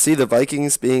 I didn't see the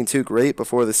Vikings being too great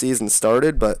before the season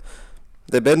started, but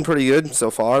they've been pretty good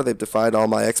so far. They've defied all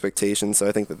my expectations, so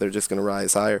I think that they're just going to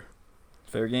rise higher.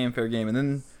 Fair game. And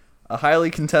then a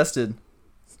highly contested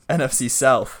NFC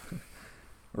South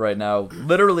right now.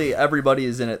 Literally everybody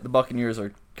is in it. The Buccaneers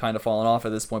are kind of falling off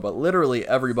at this point, but literally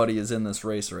everybody is in this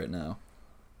race right now.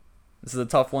 This is a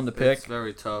tough one to pick. It's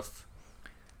very tough.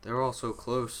 They're all so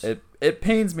close. It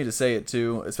pains me to say it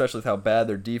too, especially with how bad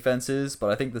their defense is, but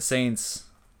I think the Saints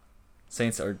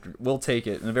will take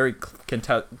it in a very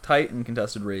tight and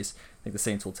contested race. I think the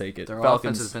Saints will take it. Their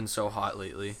offense has been so hot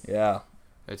lately. Yeah.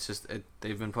 It's just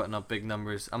they've been putting up big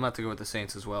numbers. I'm going to have to go with the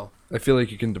Saints as well. I feel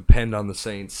like you can depend on the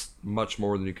Saints much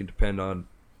more than you can depend on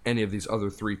any of these other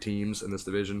three teams in this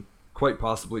division. Quite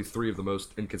possibly three of the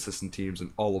most inconsistent teams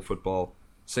in all of football.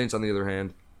 Saints, on the other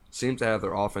hand, seem to have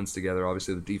their offense together.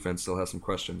 Obviously, the defense still has some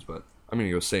questions, but I'm going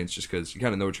to go Saints just because you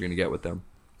kind of know what you're going to get with them.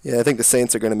 Yeah, I think the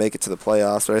Saints are going to make it to the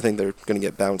playoffs, but I think they're going to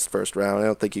get bounced first round. I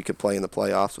don't think you could play in the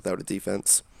playoffs without a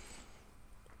defense.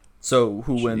 So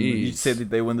who wins? You say that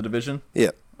they win the division?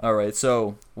 Yeah. All right,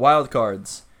 so wild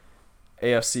cards.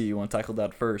 AFC, you want to tackle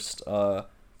that first. I'll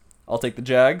take the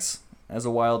Jags as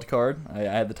a wild card. I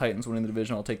had the Titans winning the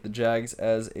division. I'll take the Jags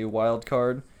as a wild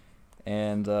card.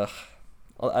 And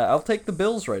I'll take the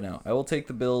Bills right now. I will take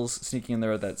the Bills sneaking in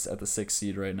there at the 6th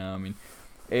seed right now. I mean,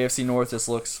 AFC North just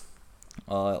looks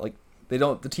like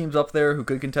the teams up there who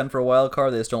could contend for a wild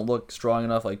card, they just don't look strong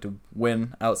enough to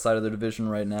win outside of their division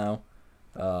right now.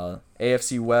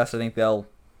 AFC West, I think they'll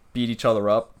beat each other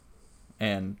up,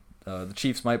 and the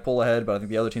Chiefs might pull ahead, but I think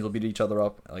the other teams will beat each other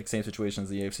up. Same situation as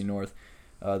the AFC North.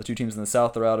 The two teams in the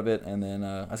South are out of it, and then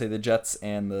I say the Jets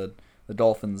and the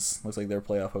Dolphins, looks like their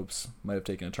playoff hopes might have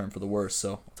taken a turn for the worse,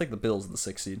 so I'll take the Bills at the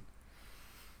 6th seed.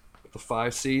 The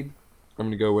 5 seed, I'm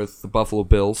going to go with the Buffalo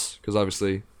Bills, because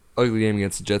obviously, ugly game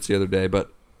against the Jets the other day,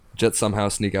 but Jets somehow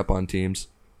sneak up on teams,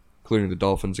 including the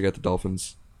Dolphins. I got the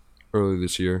Dolphins earlier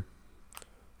this year.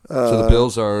 So the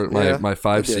Bills are my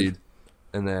 5 seed.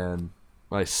 And then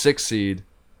my 6 seed,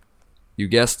 you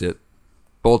guessed it,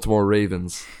 Baltimore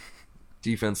Ravens.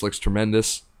 Defense looks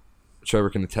tremendous. Trevor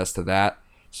can attest to that.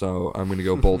 So I'm going to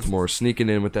go Baltimore sneaking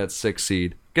in with that 6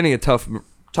 seed. Getting a tough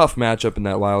matchup in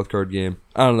that wild card game.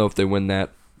 I don't know if they win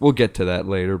that. We'll get to that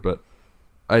later, but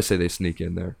I say they sneak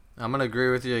in there. I'm going to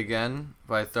agree with you again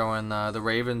by throwing the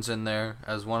Ravens in there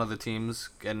as one of the teams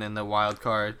getting in the wild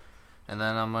card. And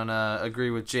then I'm going to agree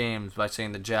with James by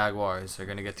saying the Jaguars are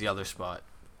going to get the other spot.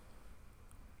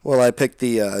 Well, I picked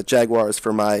the Jaguars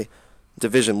for my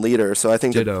division leader, so I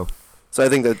think Ditto. So I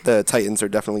think that the Titans are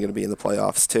definitely going to be in the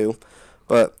playoffs too.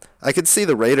 But I could see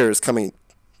the Raiders coming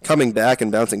coming back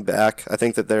and bouncing back. I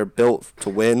think that they're built to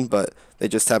win, but they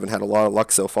just haven't had a lot of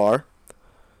luck so far.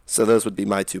 So those would be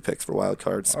my 2 picks for wild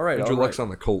cards. All right, Andrew Luck's on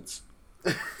the Colts.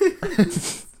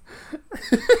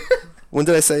 When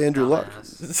did I say Andrew Luck?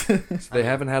 They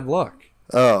haven't had luck.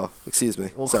 Oh, excuse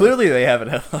me. Well, Sorry. clearly they haven't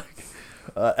had luck.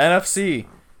 NFC.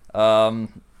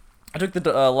 I took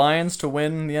the Lions to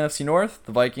win the NFC North.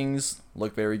 The Vikings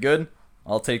look very good.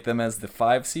 I'll take them as the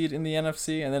 5 seed in the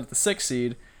NFC. And then at the 6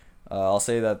 seed, I'll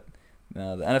say that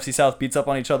the NFC South beats up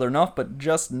on each other enough, but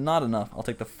just not enough. I'll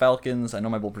take the Falcons. I know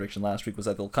my bold prediction last week was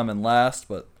that they'll come in last,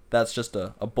 but that's just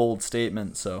a bold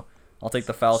statement, so I'll take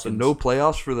the Falcons. So no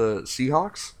playoffs for the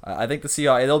Seahawks? I think the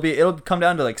Seahawks, it'll come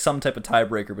down to like some type of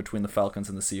tiebreaker between the Falcons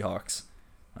and the Seahawks.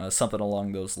 Something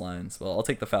along those lines. Well, I'll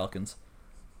take the Falcons.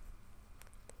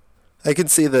 I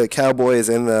could see the Cowboys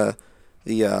and the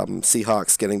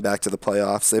Seahawks getting back to the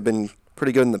playoffs. They've been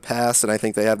pretty good in the past, and I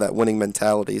think they have that winning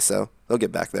mentality, so they'll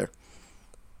get back there.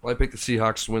 Well, I picked the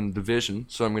Seahawks to win the division,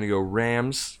 so I'm going to go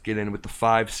Rams, get in with the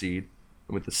 5 seed.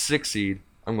 And with the 6 seed,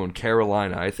 I'm going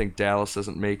Carolina. I think Dallas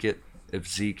doesn't make it if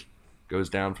Zeke goes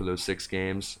down for those 6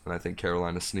 games, and I think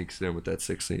Carolina sneaks in with that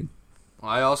 6 seed. Well,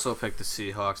 I also picked the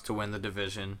Seahawks to win the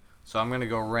division, so I'm going to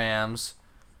go Rams.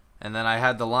 And then I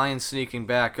had the Lions sneaking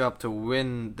back up to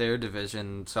win their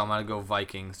division, so I'm going to go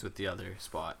Vikings with the other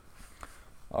spot.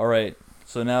 All right.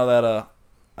 So now that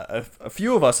a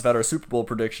few of us have had our Super Bowl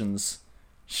predictions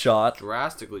shot.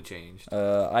 Drastically changed.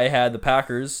 I had the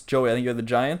Packers. Joey, I think you had the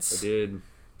Giants. I did.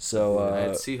 So I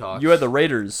had Seahawks. You had the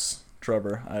Raiders,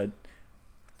 Trevor. I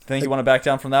think you want to back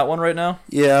down from that one right now?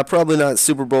 Yeah, probably not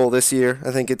Super Bowl this year. I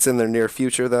think it's in their near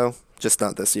future, though. Just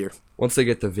not this year. Once they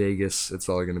get to Vegas, it's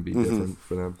all going to be different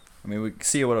for them. I mean, we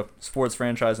see what a sports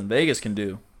franchise in Vegas can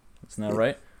do. Isn't that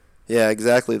right? Yeah,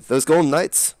 exactly. Those Golden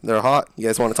Knights, they're hot. You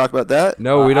guys want to talk about that?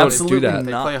 No, we don't absolutely do that.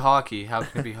 They play hockey. How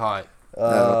can it be hot?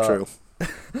 No, true.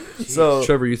 So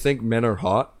Trevor, you think men are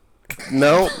hot?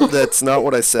 No, that's not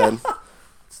what I said.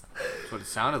 That's what it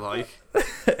sounded like.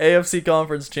 AFC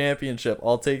Conference Championship.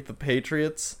 I'll take the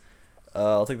Patriots.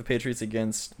 I'll take the Patriots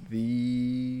against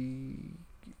the...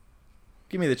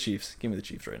 Give me the Chiefs. Give me the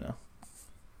Chiefs right now.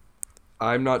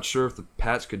 I'm not sure if the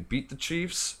Pats could beat the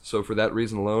Chiefs, so for that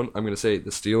reason alone, I'm going to say the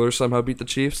Steelers somehow beat the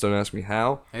Chiefs. Don't ask me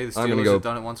how. Hey, the I'm gonna Steelers have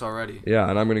done it once already. Yeah,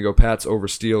 and I'm going to go Pats over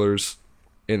Steelers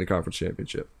in the conference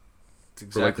championship.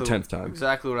 It's For like the 10th time.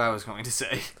 Exactly what I was going to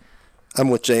say.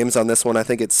 I'm with James on this one. I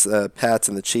think it's Pats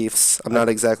and the Chiefs. I'm not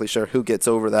exactly sure who gets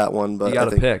over that one, but You got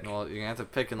to pick. Well, you're going to have to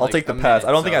pick in I'll like take the a Pats. minute,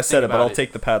 I don't think so I said it, but about I'll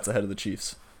take the Pats ahead of the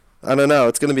Chiefs. I don't know.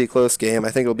 It's going to be a close game.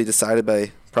 I think it'll be decided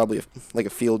by probably like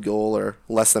a field goal or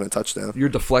less than a touchdown. You're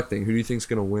deflecting. Who do you think's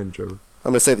going to win, Trevor?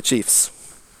 I'm going to say the Chiefs.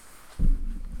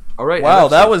 All right. Wow,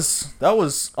 NFC. that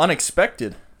was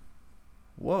unexpected.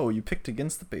 Whoa, you picked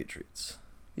against the Patriots.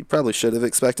 You probably should have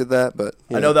expected that, but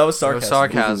I know that was There was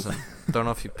sarcasm. sarcasm. Don't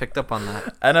know if you picked up on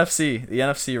that. NFC, the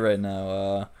NFC right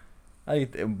now. I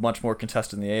think much more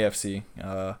contested than the AFC.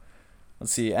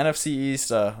 Let's see, NFC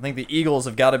East. I think the Eagles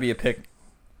have got to be a pick.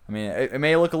 I mean, it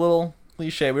may look a little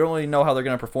cliche. We don't really know how they're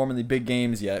going to perform in the big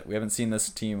games yet. We haven't seen this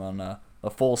team on a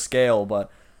full scale, but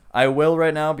I will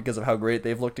right now because of how great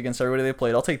they've looked against everybody they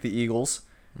played. I'll take the Eagles,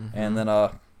 and then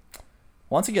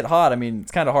once you get hot, I mean,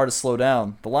 it's kind of hard to slow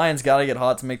down. The Lions got to get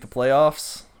hot to make the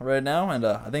playoffs right now, and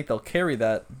I think they'll carry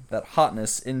that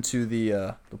hotness into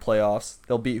the playoffs.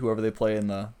 They'll beat whoever they play in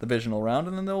the divisional round,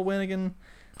 and then they'll win again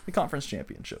the conference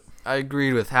championship. I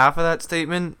agreed with half of that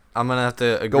statement. I'm gonna have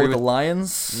to agree Go with the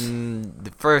Lions.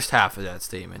 the first half of that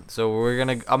statement. So I'm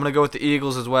gonna go with the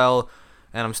Eagles as well,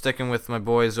 and I'm sticking with my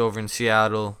boys over in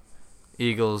Seattle.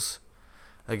 Eagles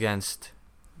against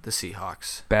the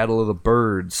Seahawks. Battle of the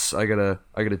Birds. I got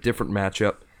a different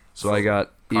matchup. So I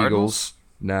got Cardinals? Eagles.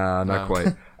 Nah, not No.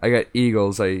 quite. I got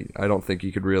Eagles. I don't think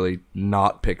you could really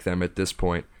not pick them at this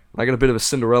point. I got a bit of a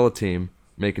Cinderella team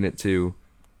making it to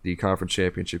the conference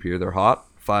championship here. They're hot.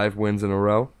 5 wins in a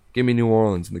row. Give me New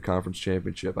Orleans in the conference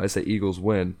championship. I say Eagles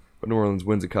win, but New Orleans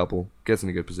wins a couple, gets in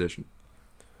a good position.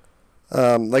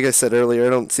 like I said earlier, I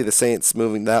don't see the Saints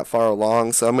moving that far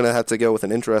along, so I'm going to have to go with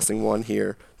an interesting one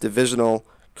here. Divisional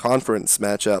conference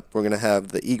matchup. We're going to have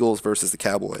the Eagles versus the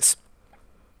Cowboys.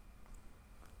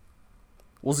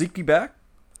 Will Zeke be back?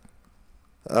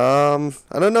 I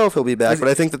don't know if he'll be back, but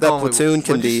I think that platoon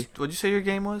can be What'd you say your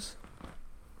game was?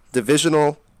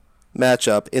 divisional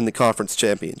matchup in the conference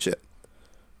championship.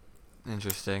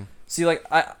 Interesting. See, like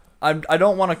I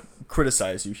don't want to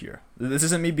criticize you here. This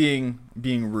isn't me being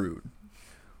rude,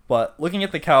 but looking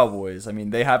at the Cowboys, I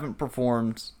mean, they haven't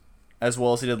performed as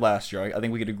well as they did last year. I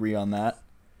think we could agree on that.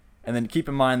 And then keep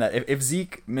in mind that if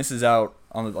Zeke misses out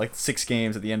on like 6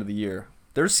 games at the end of the year,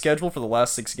 their schedule for the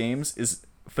last 6 games is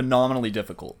phenomenally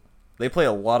difficult. They play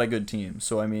a lot of good teams.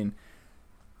 So, I mean,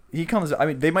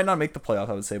 they might not make the playoffs,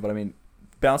 I would say, but I mean,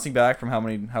 bouncing back from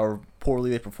however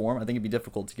poorly they perform, I think it'd be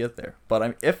difficult to get there. But I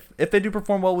mean, if they do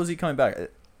perform well, was he coming back?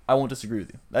 I won't disagree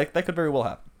with you. That could very well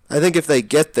happen. I think if they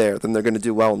get there, then they're going to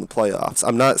do well in the playoffs.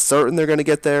 I'm not certain they're going to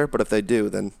get there, but if they do,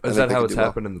 then is that how it's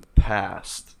happened in the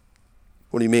past?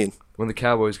 What do you mean? When the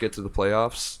Cowboys get to the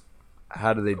playoffs,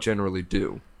 how do they generally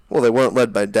do? Well, they weren't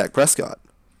led by Dak Prescott.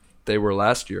 They were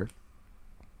last year.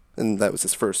 And that was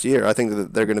his first year. I think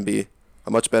that they're going to be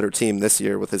a much better team this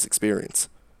year with his experience.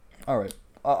 All right.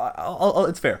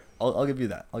 It's fair. I'll give you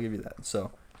that.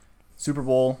 So, Super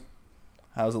Bowl,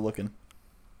 how's it looking?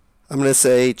 I'm going to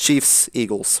say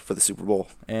Chiefs-Eagles for the Super Bowl.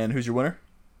 And who's your winner?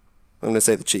 I'm going to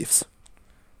say the Chiefs.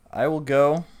 I will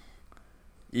go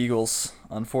Eagles,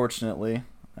 unfortunately.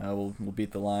 We'll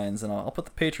beat the Lions, and I'll put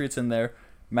the Patriots in there.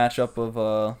 Matchup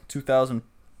of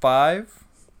 2005,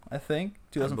 I think.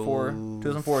 2004,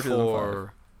 2005.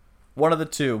 One of the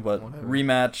two, but whatever.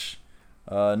 Rematch.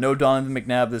 No Donovan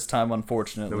McNabb this time,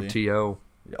 unfortunately. No T.O.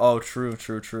 Oh,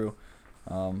 true.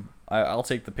 I'll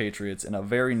take the Patriots in a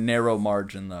very narrow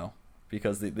margin, though,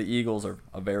 because the Eagles are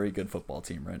a very good football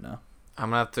team right now.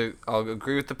 I'll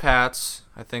agree with the Pats.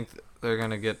 I think they're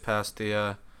gonna get past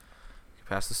the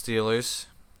Steelers,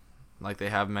 like they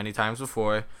have many times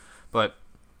before. But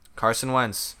Carson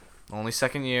Wentz, only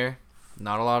second year,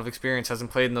 not a lot of experience,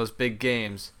 hasn't played in those big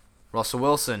games. Russell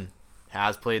Wilson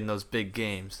has played in those big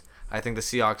games. I think the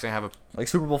Seahawks are going to have like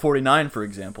Super Bowl 49, for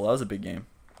example. That was a big game.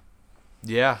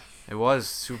 Yeah, it was.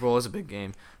 Super Bowl was a big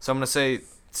game. So I'm going to say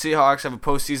Seahawks have a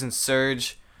postseason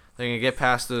surge. They're going to get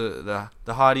past the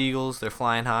hot Eagles. They're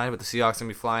flying high, but the Seahawks are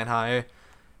going to be flying higher.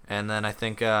 And then I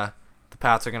think the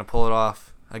Pats are going to pull it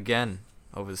off again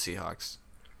over the Seahawks.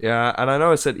 Yeah, and I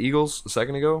know I said Eagles a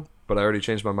second ago, but I already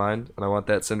changed my mind, and I want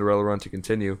that Cinderella run to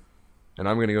continue. And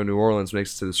I'm going to go New Orleans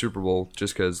makes it to the Super Bowl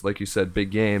just because, like you said,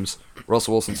 big games.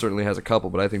 Russell Wilson certainly has a couple,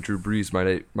 but I think Drew Brees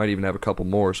might even have a couple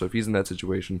more. So if he's in that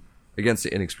situation against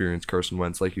the inexperienced Carson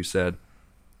Wentz, like you said,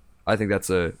 I think that's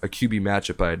a QB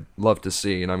matchup I'd love to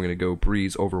see, and I'm going to go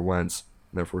Brees over Wentz,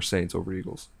 and therefore Saints over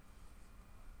Eagles.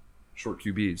 Short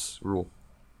QBs rule.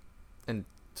 And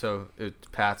so it's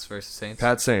Pats versus Saints?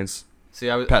 Pats, Saints. See,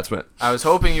 Pats win. I was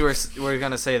hoping you were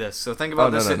going to say this. So think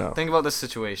about this. No. Think about this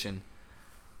situation.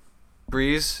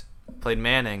 Brees played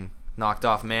Manning, knocked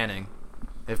off Manning.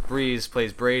 If Brees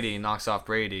plays Brady, knocks off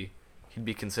Brady, he'd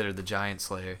be considered the Giant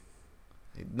Slayer.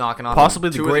 Knocking off possibly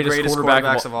two the greatest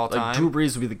quarterbacks of all time. Like Drew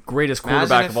Brees would be the greatest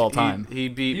quarterback of all time. He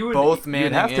beat both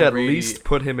Manning and Brady. You'd have to at least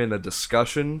put him in a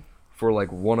discussion for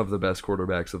like one of the best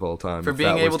quarterbacks of all time. For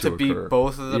being able to beat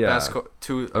both of the best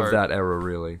of that era,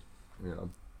 really. Yeah.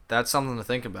 That's something to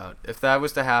think about. If that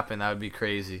was to happen, that would be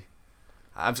crazy.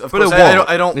 I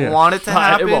don't want it to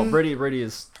happen. It won't. Brady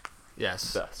is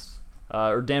yes best.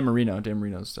 Or Dan Marino. Dan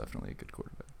Marino's definitely a good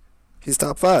quarterback. He's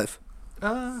top 5.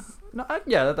 No,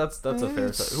 that's a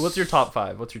fair. What's your top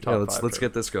 5? What's your top 5? Let's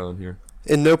get this going here.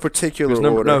 In no particular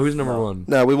order. No, who's number 1?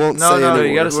 No, we won't say No,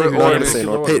 you got to say we're not going to say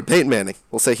order. Peyton Manning.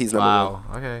 We'll say he's number 1. Wow.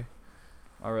 Okay.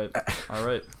 All right.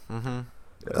 Mm-hmm.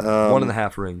 Yeah,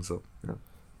 1.5 rings. So, yeah.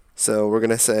 So we're going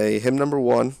to say him number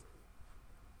 1,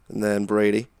 and then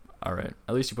Brady. All right.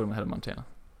 At least you put him ahead of Montana.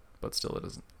 But still, it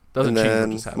doesn't change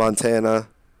what just happened. Montana,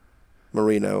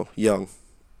 Marino, Young.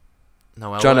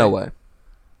 No, John Elway.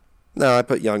 No, I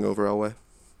put Young over Elway.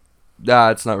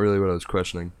 Nah, it's not really what I was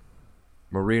questioning.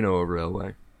 Marino over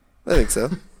Elway. I think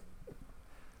so.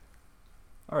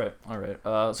 All right.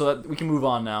 So that we can move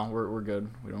on now. We're good.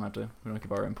 We don't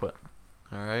give our input.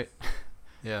 All right.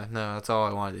 Yeah. No, that's all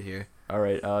I wanted to hear. All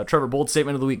right. Trevor, bold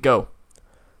statement of the week. Go.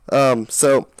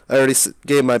 So I already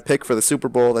gave my pick for the Super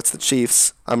Bowl. That's the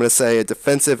Chiefs. I'm going to say a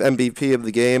defensive MVP of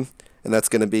the game, and that's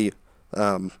going to be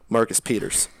Marcus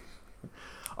Peters.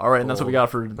 All right, and that's what we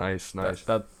got for nice.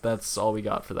 That's all we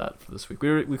got for this week.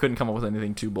 We couldn't come up with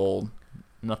anything too bold,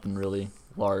 nothing really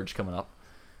large coming up.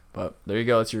 But there you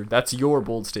go. That's your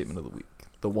bold statement of the week.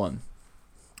 The one.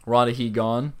 Radahi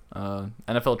gone.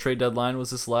 NFL trade deadline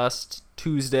was this last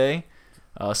Tuesday.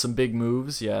 Some big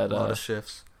moves. You had a lot of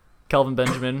shifts. Kelvin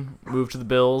Benjamin moved to the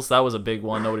Bills. That was a big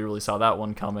one. Nobody really saw that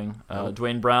one coming.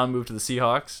 Dwayne Brown moved to the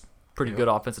Seahawks. Pretty good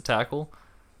offensive tackle.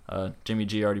 Jimmy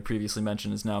G, already previously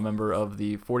mentioned, is now a member of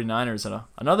the 49ers. And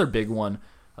another big one,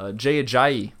 Jay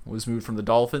Ajayi was moved from the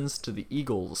Dolphins to the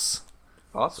Eagles.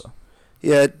 Awesome.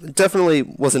 Yeah, definitely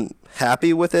wasn't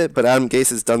happy with it, but Adam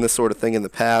Gase has done this sort of thing in the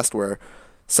past where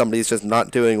somebody's just not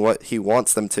doing what he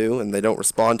wants them to, and they don't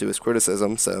respond to his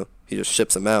criticism, so he just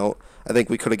ships them out. I think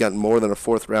we could have gotten more than a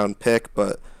 4th-round pick,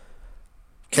 but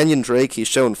Kenyon Drake, he's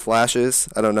shown flashes.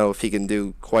 I don't know if he can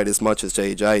do quite as much as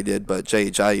Jay Ajayi did, but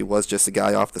Jay Ajayi was just a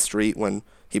guy off the street when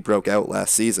he broke out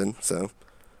last season. So,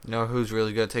 you know who's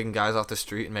really good at taking guys off the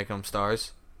street and making them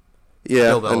stars? Yeah,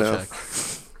 Bill Belichick.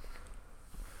 I know.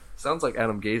 Sounds like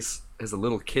Adam Gase has a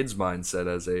little kid's mindset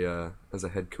as a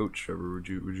head coach. Trevor, would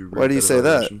you? Why do you say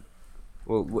that?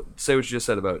 Well, say what you just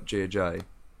said about Jay Ajayi.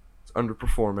 He's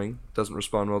underperforming, doesn't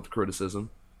respond well to criticism.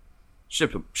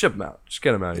 Ship him out. Just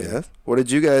get him out of here. Yeah. What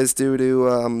did you guys do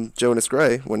to Jonas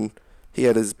Gray when he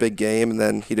had his big game and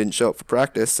then he didn't show up for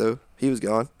practice, so he was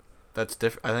gone? That's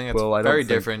different. I think that's very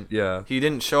different. Yeah. He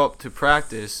didn't show up to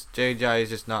practice. JJ is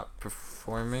just not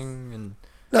performing. And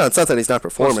no, it's not that he's not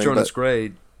performing. Plus Jonas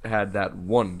Gray had that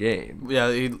one game. Yeah,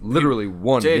 literally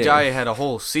one game. JJ had a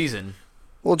whole season.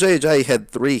 Well, JJ had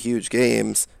 3 huge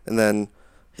games, and then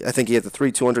I think he had the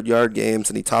 3 200-yard games,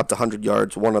 and he topped 100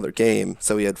 yards one other game.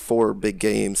 So he had 4 big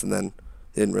games, and then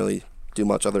he didn't really do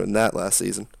much other than that last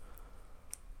season.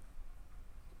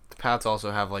 The Pats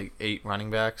also have like 8 running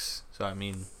backs. So, I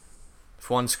mean, if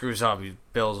one screws up,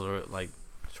 Bills are like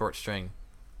short string.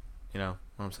 You know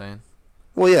what I'm saying?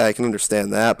 Well, yeah, I can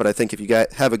understand that, but I think if you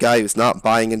have a guy who's not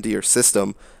buying into your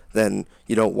system, then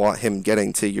you don't want him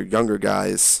getting to your younger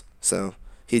guys. So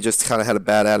he just kind of had a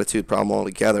bad attitude problem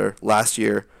altogether. Last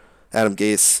year, Adam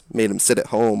Gase made him sit at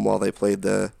home while they played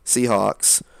the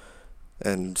Seahawks,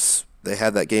 and they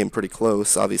had that game pretty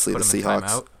close. Obviously, the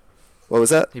Seahawks. What was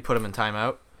that? He put him in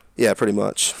timeout? Yeah, pretty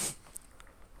much.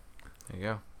 There you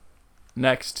go.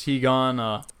 Next, he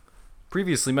gone.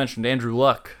 Previously mentioned Andrew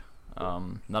Luck.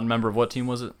 Not a member of what team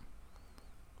was it?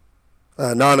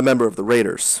 Not a member of the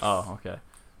Raiders. Oh, okay.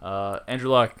 Andrew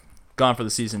Luck gone for the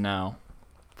season now.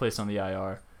 Placed on the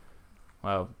IR.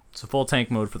 Wow, it's a full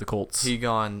tank mode for the Colts. He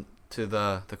gone to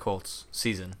the Colts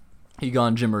season. He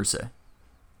gone Jim Irsay.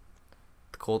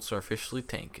 The Colts are officially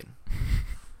tanking.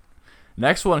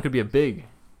 Next one could be a big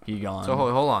he gone. So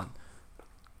hold on.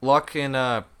 Luck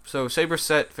and so say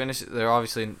Brissett finishes.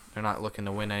 They're not looking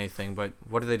to win anything. But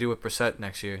what do they do with Brissett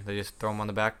next year? They just throw him on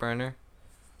the back burner.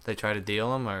 They try to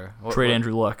deal him or trade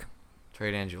Andrew Luck.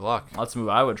 Trade Andrew Luck. That's the move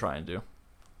I would try and do.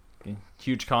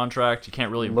 Huge contract. You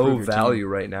can't really improve low your value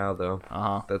team. Right now though.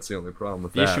 That's the only problem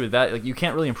with the issue with that. Like you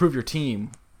can't really improve your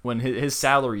team when his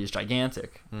salary is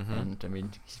gigantic. Mm-hmm. And I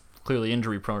mean he's clearly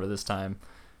injury prone at this time.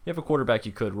 You have a quarterback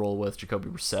you could roll with, Jacoby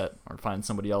Brissett, or find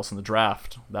somebody else in the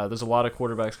draft. There's a lot of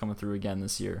quarterbacks coming through again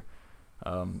this year.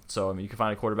 So I mean you can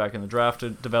find a quarterback in the draft to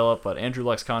develop, but Andrew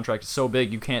Luck's contract is so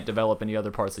big you can't develop any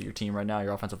other parts of your team right now.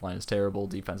 Your offensive line is terrible,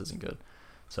 defense isn't good.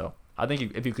 So I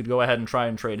think if you could go ahead and try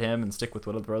and trade him and stick with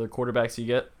whatever other quarterbacks you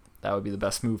get, that would be the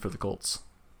best move for the Colts.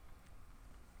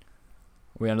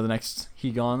 We on to the next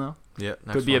he gone though? Yeah,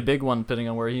 could be a big one depending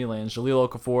on where he lands. Jaleel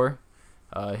Okafor,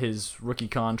 his rookie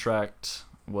contract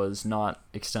was not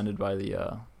extended by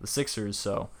the Sixers,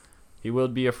 so he will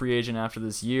be a free agent after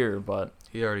this year. But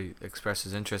he already expressed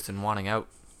his interest in wanting out.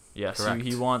 Yes,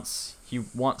 he wants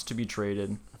to be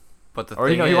traded. But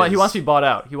he wants to be bought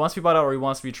out. He wants to be bought out, or he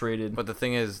wants to be traded. But the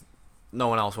thing is, no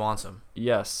one else wants him.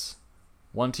 Yes,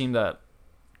 one team that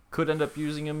could end up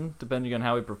using him, depending on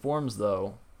how he performs,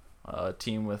 though, a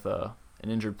team with an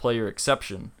injured player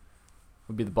exception,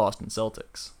 would be the Boston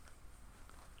Celtics.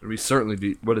 We certainly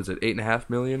do. What is it, $8.5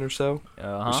 million or so?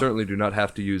 Uh-huh. We certainly do not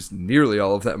have to use nearly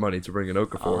all of that money to bring in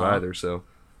Okafor either. So,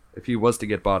 if he was to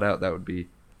get bought out, that would be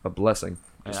a blessing.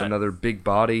 Just another big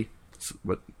body.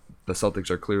 What the Celtics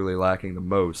are clearly lacking the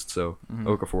most. So,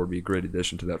 Okafor would be a great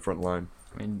addition to that front line.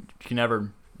 I mean, you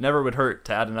never would hurt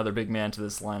to add another big man to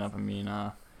this lineup. I mean,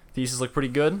 pieces look pretty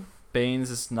good.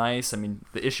 Baines is nice. I mean,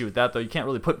 the issue with that though, you can't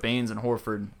really put Baines and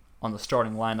Horford on the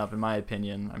starting lineup, in my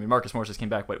opinion. I mean, Marcus Morris just came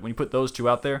back, but when you put those two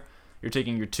out there, you're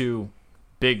taking your two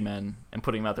big men and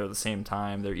putting them out there at the same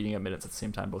time. They're eating up minutes at the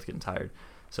same time, both getting tired.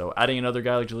 So adding another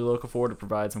guy like Jaleel Okafor to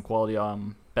provide some quality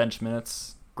bench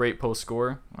minutes, great post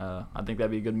scorer. I think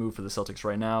that'd be a good move for the Celtics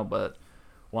right now. But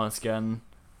once again,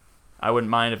 I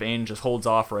wouldn't mind if Ainge just holds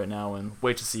off right now and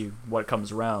wait to see what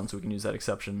comes around, so we can use that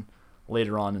exception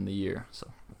later on in the year. So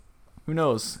who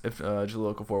knows if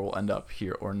Jaleel Okafor will end up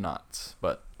here or not.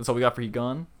 But that's all we got for He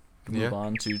Gone. Move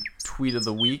on to Tweet of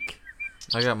the Week.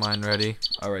 I got mine ready.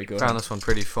 All right, go ahead. Found this one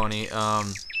pretty funny.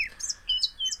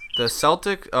 The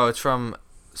Celtic. Oh, it's from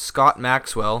Scott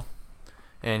Maxwell,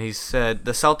 and he said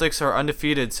the Celtics are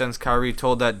undefeated since Kyrie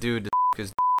told that dude to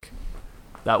his dick.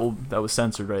 That was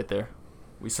censored right there.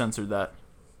 We censored that.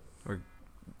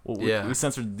 We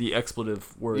censored the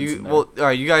expletive words. In there. Well, all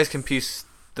right. You guys can piece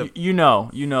the. You know.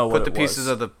 Put the pieces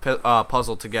of the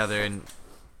puzzle together and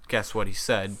guess what he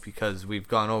said, because we've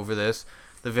gone over this.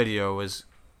 The video was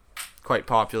quite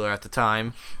popular at the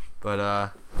time,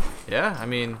 but Yeah, I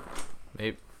mean,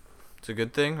 maybe it's a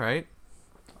good thing, right?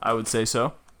 I would say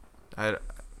so.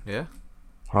 Yeah.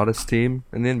 Hottest team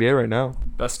in the NBA right now.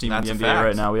 Best team That's in a the NBA fact.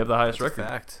 right now. We have the highest That's a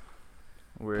record. fact.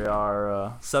 We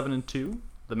are 7-2.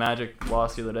 The Magic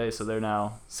lost the other day, so they're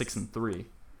now 6-3.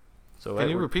 So Can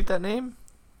you repeat that name?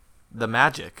 The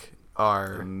Magic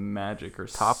are The Magic are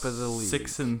top of the league.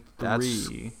 6-3.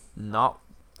 That's not.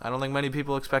 I don't think many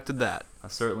people expected that.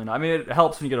 Certainly not. I mean, it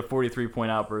helps when you get a 43-point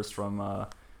outburst from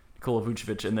Nikola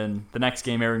Vucevic, and then the next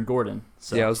game, Aaron Gordon.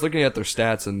 So Yeah, I was looking at their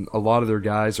stats, and a lot of their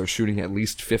guys are shooting at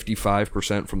least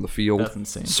 55% from the field. That's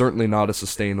insane. Certainly not a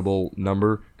sustainable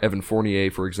number. Evan Fournier,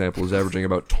 for example, is averaging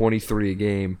about 23 a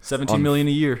game. $17 million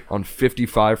a year. On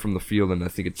 55 from the field, and I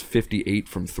think it's 58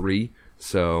 from 3.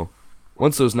 So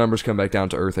once those numbers come back down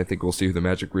to earth, I think we'll see who the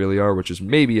Magic really are, which is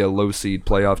maybe a low-seed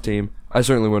playoff team. I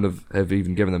certainly wouldn't have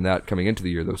even given them that coming into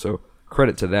the year, though, so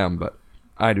credit to them, but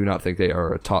I do not think they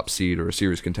are a top seed or a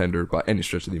series contender by any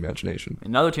stretch of the imagination.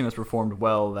 Another team that's performed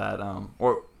well that,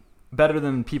 or better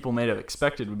than people may have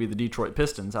expected, would be the Detroit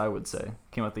Pistons, I would say.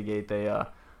 Came out the gate.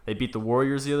 They beat the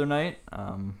Warriors the other night.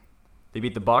 They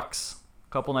beat the Bucks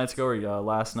a couple nights ago, or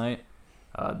last night.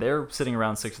 They're sitting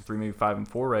around 6-3, maybe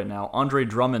 5-4 right now. Andre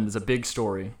Drummond is a big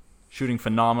story, shooting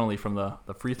phenomenally from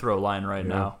the free throw line right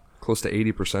now. Close to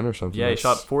 80% or something. Yeah, he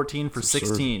shot 14 for absurd.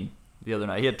 16 the other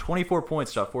night. He had 24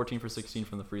 points, shot 14 for 16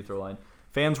 from the free throw line.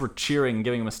 Fans were cheering and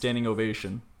giving him a standing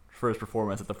ovation for his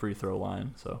performance at the free throw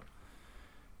line. So,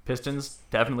 Pistons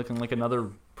definitely looking like another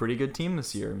pretty good team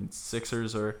this year. I mean,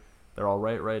 Sixers they're all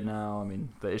right now. I mean,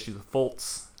 the issues with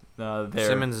Fultz,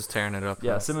 Simmons is tearing it up.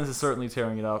 Yeah, though. Simmons is certainly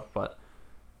tearing it up, but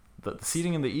the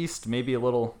seeding in the East may be a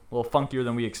little funkier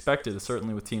than we expected,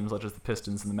 certainly with teams such as the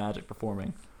Pistons and the Magic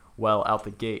performing well out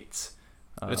the gates.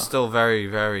 It's still very,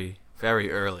 very,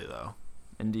 very early, though.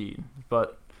 Indeed.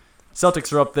 But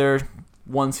Celtics are up there,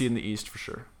 1 seed in the East for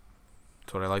sure.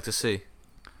 That's what I like to see.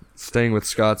 Staying with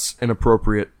Scott's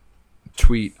inappropriate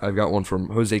tweet, I've got one from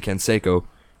Jose Canseco,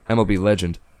 MLB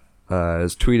legend.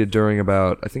 Has tweeted during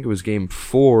about, I think it was Game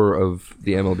 4 of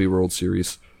the MLB World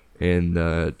Series. And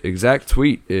the exact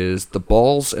tweet is, "The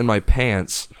balls in my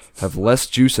pants have less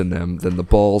juice in them than the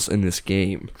balls in this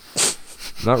game."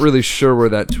 Not really sure where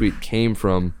that tweet came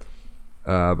from,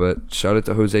 but shout out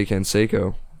to Jose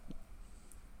Canseco.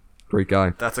 Great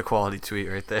guy. That's a quality tweet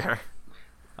right there.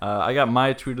 I got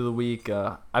my tweet of the week.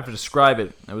 I have to describe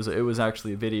it. It was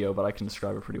actually a video, but I can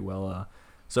describe it pretty well.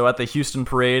 So at the Houston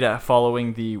parade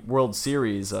following the World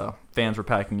Series, fans were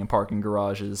packing in parking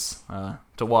garages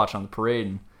to watch on the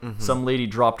parade. And some lady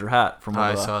dropped her hat from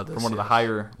one of the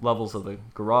higher levels of the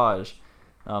garage.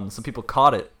 Some people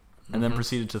caught it and then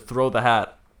proceeded to throw the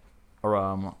hat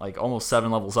around, like almost 7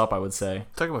 levels up, I would say.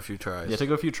 Took him a few tries. Yeah, took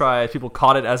a few tries. People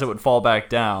caught it as it would fall back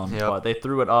down, Yep. but they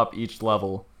threw it up each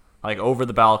level, like over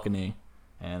the balcony,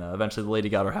 and eventually the lady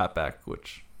got her hat back,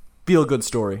 which feel good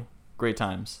story. Great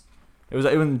times. It was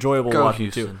enjoyable Go watching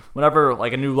Houston. too. Whenever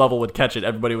like a new level would catch it,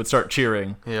 everybody would start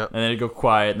cheering. Yep. And then it'd go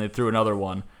quiet, and they threw another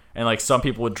one. And like some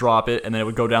people would drop it, and then it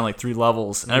would go down like 3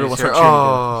 levels, and everyone would start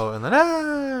cheering again.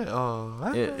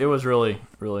 And then It was really,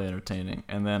 really entertaining.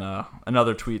 And then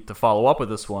another tweet to follow up with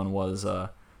this one was, I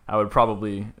would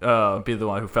probably be the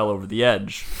one who fell over the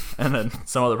edge. And then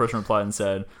some other person replied and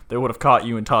said, they would have caught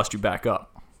you and tossed you back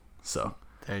up. So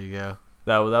there you go.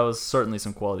 that was certainly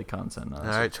some quality content. All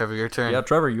right, Trevor, your turn. Yeah,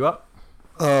 Trevor, you up?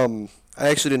 I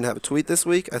actually didn't have a tweet this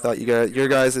week. I thought your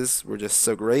guys's were just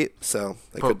so great, so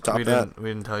I could top that. We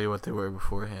didn't tell you what they were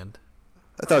beforehand.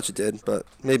 I thought you did, but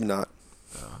maybe not.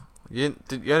 You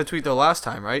had a tweet though last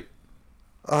time, right?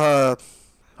 We'll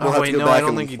have to go back I don't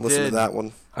and think you listen did. to that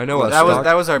one. I know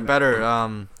That was our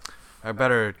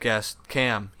better guest,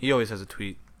 Cam. He always has a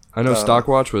tweet. I know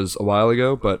Stockwatch was a while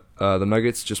ago, but the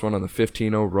Nuggets just went on the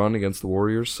 15-0 run against the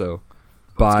Warriors, so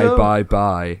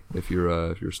buy if you're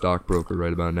a stockbroker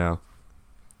right about now.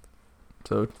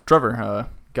 So, Trevor,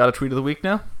 got a tweet of the week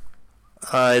now?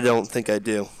 I don't think I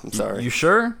do. I'm sorry. You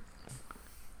sure?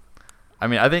 I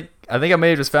mean, I think I may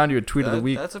have just found you a tweet of the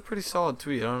week. That's a pretty solid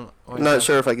tweet. I'm not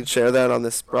sure if I can share that on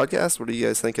this broadcast. What are you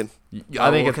guys thinking? I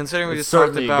think considering we it's just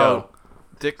talked certainly about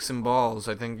dicks and balls,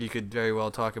 I think you could very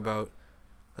well talk about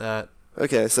that.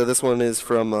 Okay, so this one is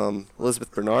from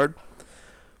Elizabeth Bernard.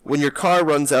 When your car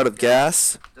runs out of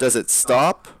gas, does it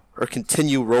stop or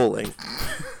continue rolling?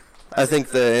 I think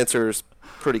the answer is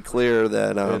pretty clear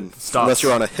that unless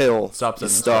you're on a hill, Stops you in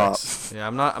its stop. tracks. Yeah,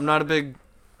 I'm not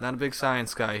a big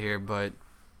science guy here, but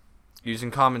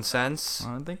using common sense,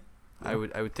 I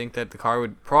would think that the car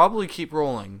would probably keep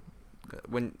rolling.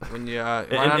 When you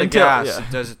run out of gas,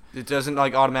 it doesn't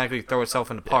like automatically throw itself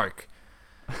into park.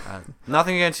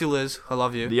 Nothing against you, Liz. I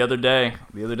love you. The other day,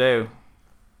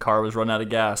 car was running out of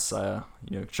gas.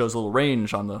 It shows a little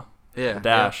range on the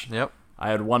dash. Yep. I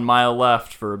had 1 mile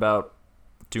left for about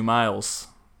 2 miles.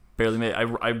 Barely made.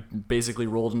 I basically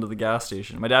rolled into the gas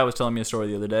station. My dad was telling me a story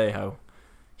the other day how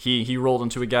he rolled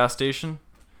into a gas station,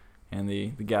 and the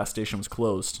gas station was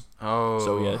closed. Oh.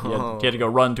 So he had to go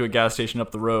run to a gas station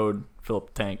up the road, fill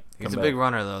up the tank. He's a big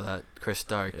runner though, that Chris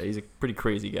Stark. Yeah, he's a pretty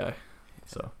crazy guy.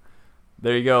 So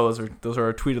there you go. Those are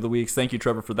our tweet of the weeks. Thank you,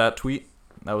 Trevor, for that tweet.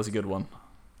 That was a good one.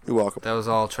 You're welcome. That was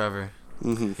all Trevor.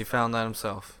 Mm-hmm. He found that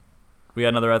himself. We had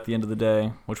another at the end of the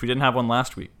day, which we didn't have one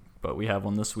last week, but we have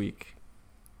one this week.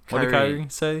 What did Kyrie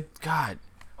say? God.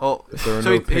 Oh,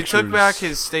 so he took back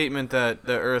his statement that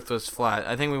the Earth was flat.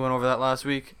 I think we went over that last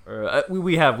week.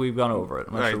 We've gone over it.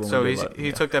 I'm not right. Sure so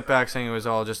he took that back, saying it was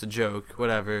all just a joke.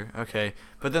 Whatever. Okay.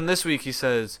 But then this week he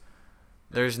says,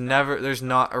 "There's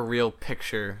not a real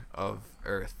picture of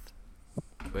Earth,"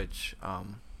 which I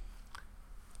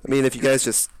mean, if you guys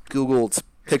just Googled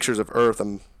pictures of Earth,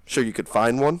 I'm sure you could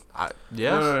find one.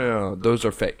 Yes. No. Those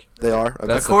are fake. They are.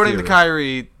 Okay. According to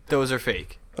Kyrie, those are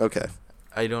fake. Okay.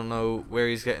 I don't know where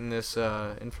he's getting this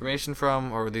information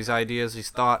from or these ideas, these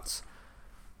thoughts.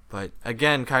 But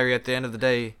again, Kyrie, at the end of the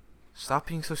day, stop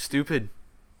being so stupid.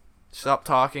 Stop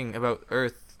talking about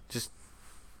Earth. Just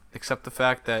accept the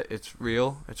fact that it's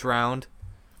real. It's round.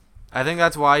 I think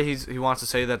that's why he wants to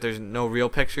say that there's no real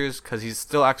pictures, because he's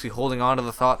still actually holding on to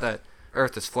the thought that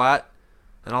Earth is flat.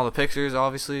 And all the pictures,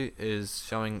 obviously, is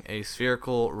showing a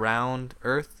spherical, round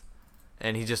Earth.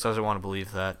 And he just doesn't want to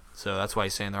believe that. So that's why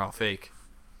he's saying they're all fake.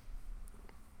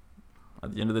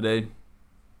 At the end of the day,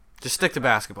 just stick to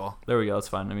basketball. There we go. That's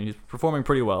fine. I mean, he's performing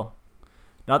pretty well.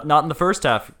 Not in the first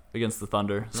half against the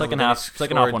Thunder. Second half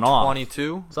went off.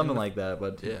 22, something like that.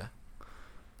 But yeah.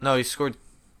 No, he scored.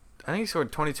 I think he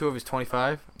scored 22 of his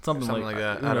 25. Something like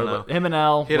that. I don't know. Him and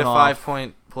Al. He had a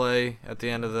 5-point play at the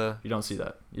end of the. You don't see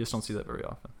that. You just don't see that very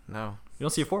often. No. You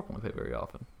don't see a 4-point play very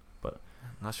often. But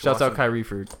Not sure shouts out Kyrie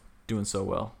for doing so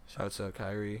well. Shouts out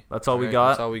Kyrie. That's all we got.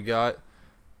 That's all we got.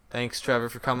 Thanks, Trevor,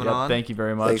 for coming on. Thank you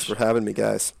very much. Thanks for having me,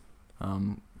 guys. I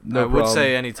would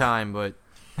say anytime, but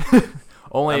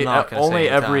only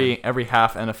every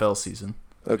half NFL season.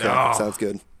 Okay, sounds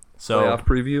good. So playoff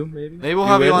preview, maybe. Maybe we'll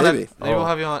have you on. Maybe we'll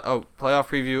have you on. Playoff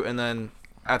preview, and then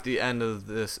at the end of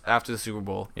this, after the Super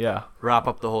Bowl, wrap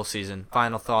up the whole season.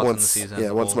 Final thoughts on the season.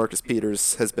 Yeah, once Marcus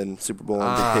Peters has been Super Bowl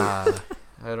MVP.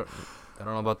 I don't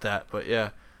know about that, but yeah.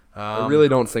 I really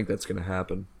don't think that's gonna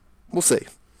happen. We'll see.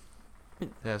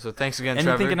 Yeah, so thanks again,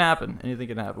 Trevor. Anything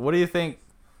can happen. What do you think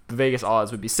the Vegas odds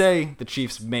would be? Say the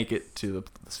Chiefs make it to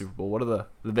the Super Bowl. What are the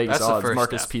Vegas odds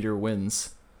Marcus Peters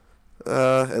wins?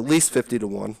 At least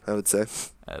 50-1, I would say.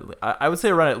 I would say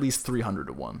around at least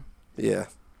 300-1. Yeah.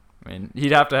 I mean,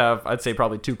 he'd have to have, I'd say,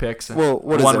 probably 2 picks and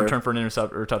one return for an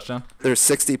intercept or a touchdown. There's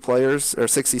 60 players or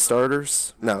 60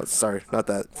 starters. No, sorry, not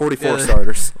that. 44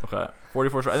 starters. Okay,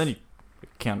 44. And then you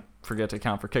can't forget to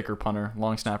account for kicker, punter,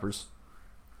 long snappers.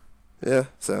 Yeah,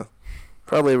 so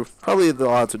probably the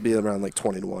odds would be around like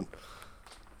 20-1.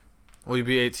 Will you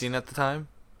be 18 at the time?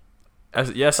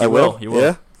 Yes, you will. You will.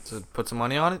 Yeah. So put some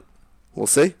money on it. We'll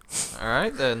see. All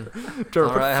right then. Trevor,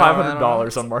 put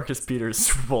 $500 on Marcus Peters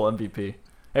Super Bowl MVP.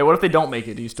 Hey, what if they don't make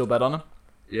it? Do you still bet on him?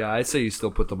 Yeah, I'd say you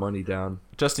still put the money down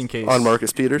just in case. On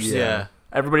Marcus Peters. Yeah.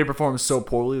 Everybody performs so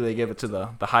poorly, they give it to the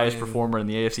highest performer in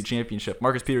the AFC Championship.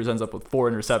 Marcus Peters ends up with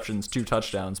 4 interceptions, 2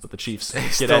 touchdowns, but the Chiefs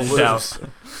get edged out.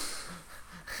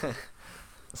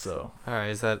 So, all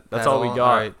right, that's all we got.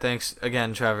 All right, thanks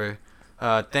again, Trevor.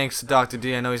 Thanks to Dr.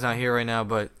 D. I know he's not here right now,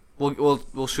 but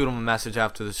we'll shoot him a message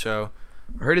after the show.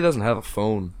 I heard he doesn't have a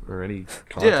phone or any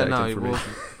contact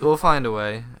information. We'll find a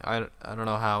way. I don't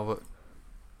know how, but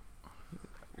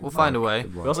we'll find a way.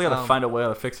 We also got to find a way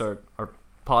to fix our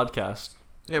podcast.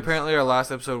 Yeah, apparently our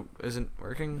last episode isn't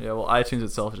working. Yeah, well, iTunes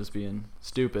itself is just being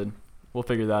stupid. We'll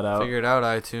figure that out. Figure it out,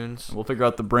 iTunes. We'll figure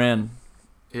out the brand.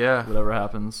 Yeah. Whatever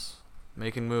happens.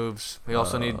 Making moves. We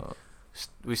also need...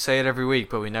 We say it every week,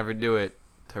 but we never do it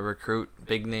to recruit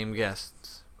big-name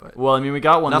guests. But well, I mean, we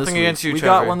got one this week. Nothing against you, We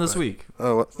Trevor, got one this week.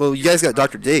 Oh, well, you guys got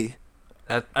Dr. D.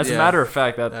 As a matter of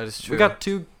fact, that is true. We got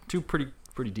two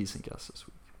pretty decent guests this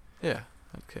week. Yeah,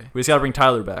 okay. We just got to bring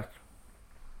Tyler back.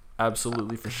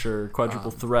 Absolutely, for sure.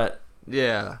 Quadruple threat.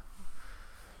 Yeah.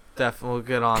 Definitely, we'll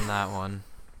get on that one.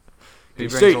 He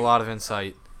brings a lot of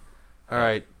insight. All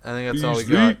right, I think that's all we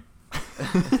got.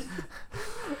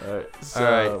 All right, so,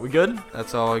 all right, we good?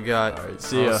 That's all we got. All right,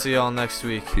 see ya. I'll see y'all next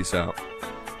week. Peace out.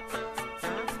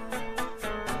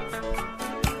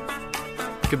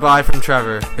 Goodbye from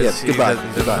Trevor. Yeah, goodbye. He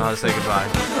doesn't know how to say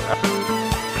goodbye.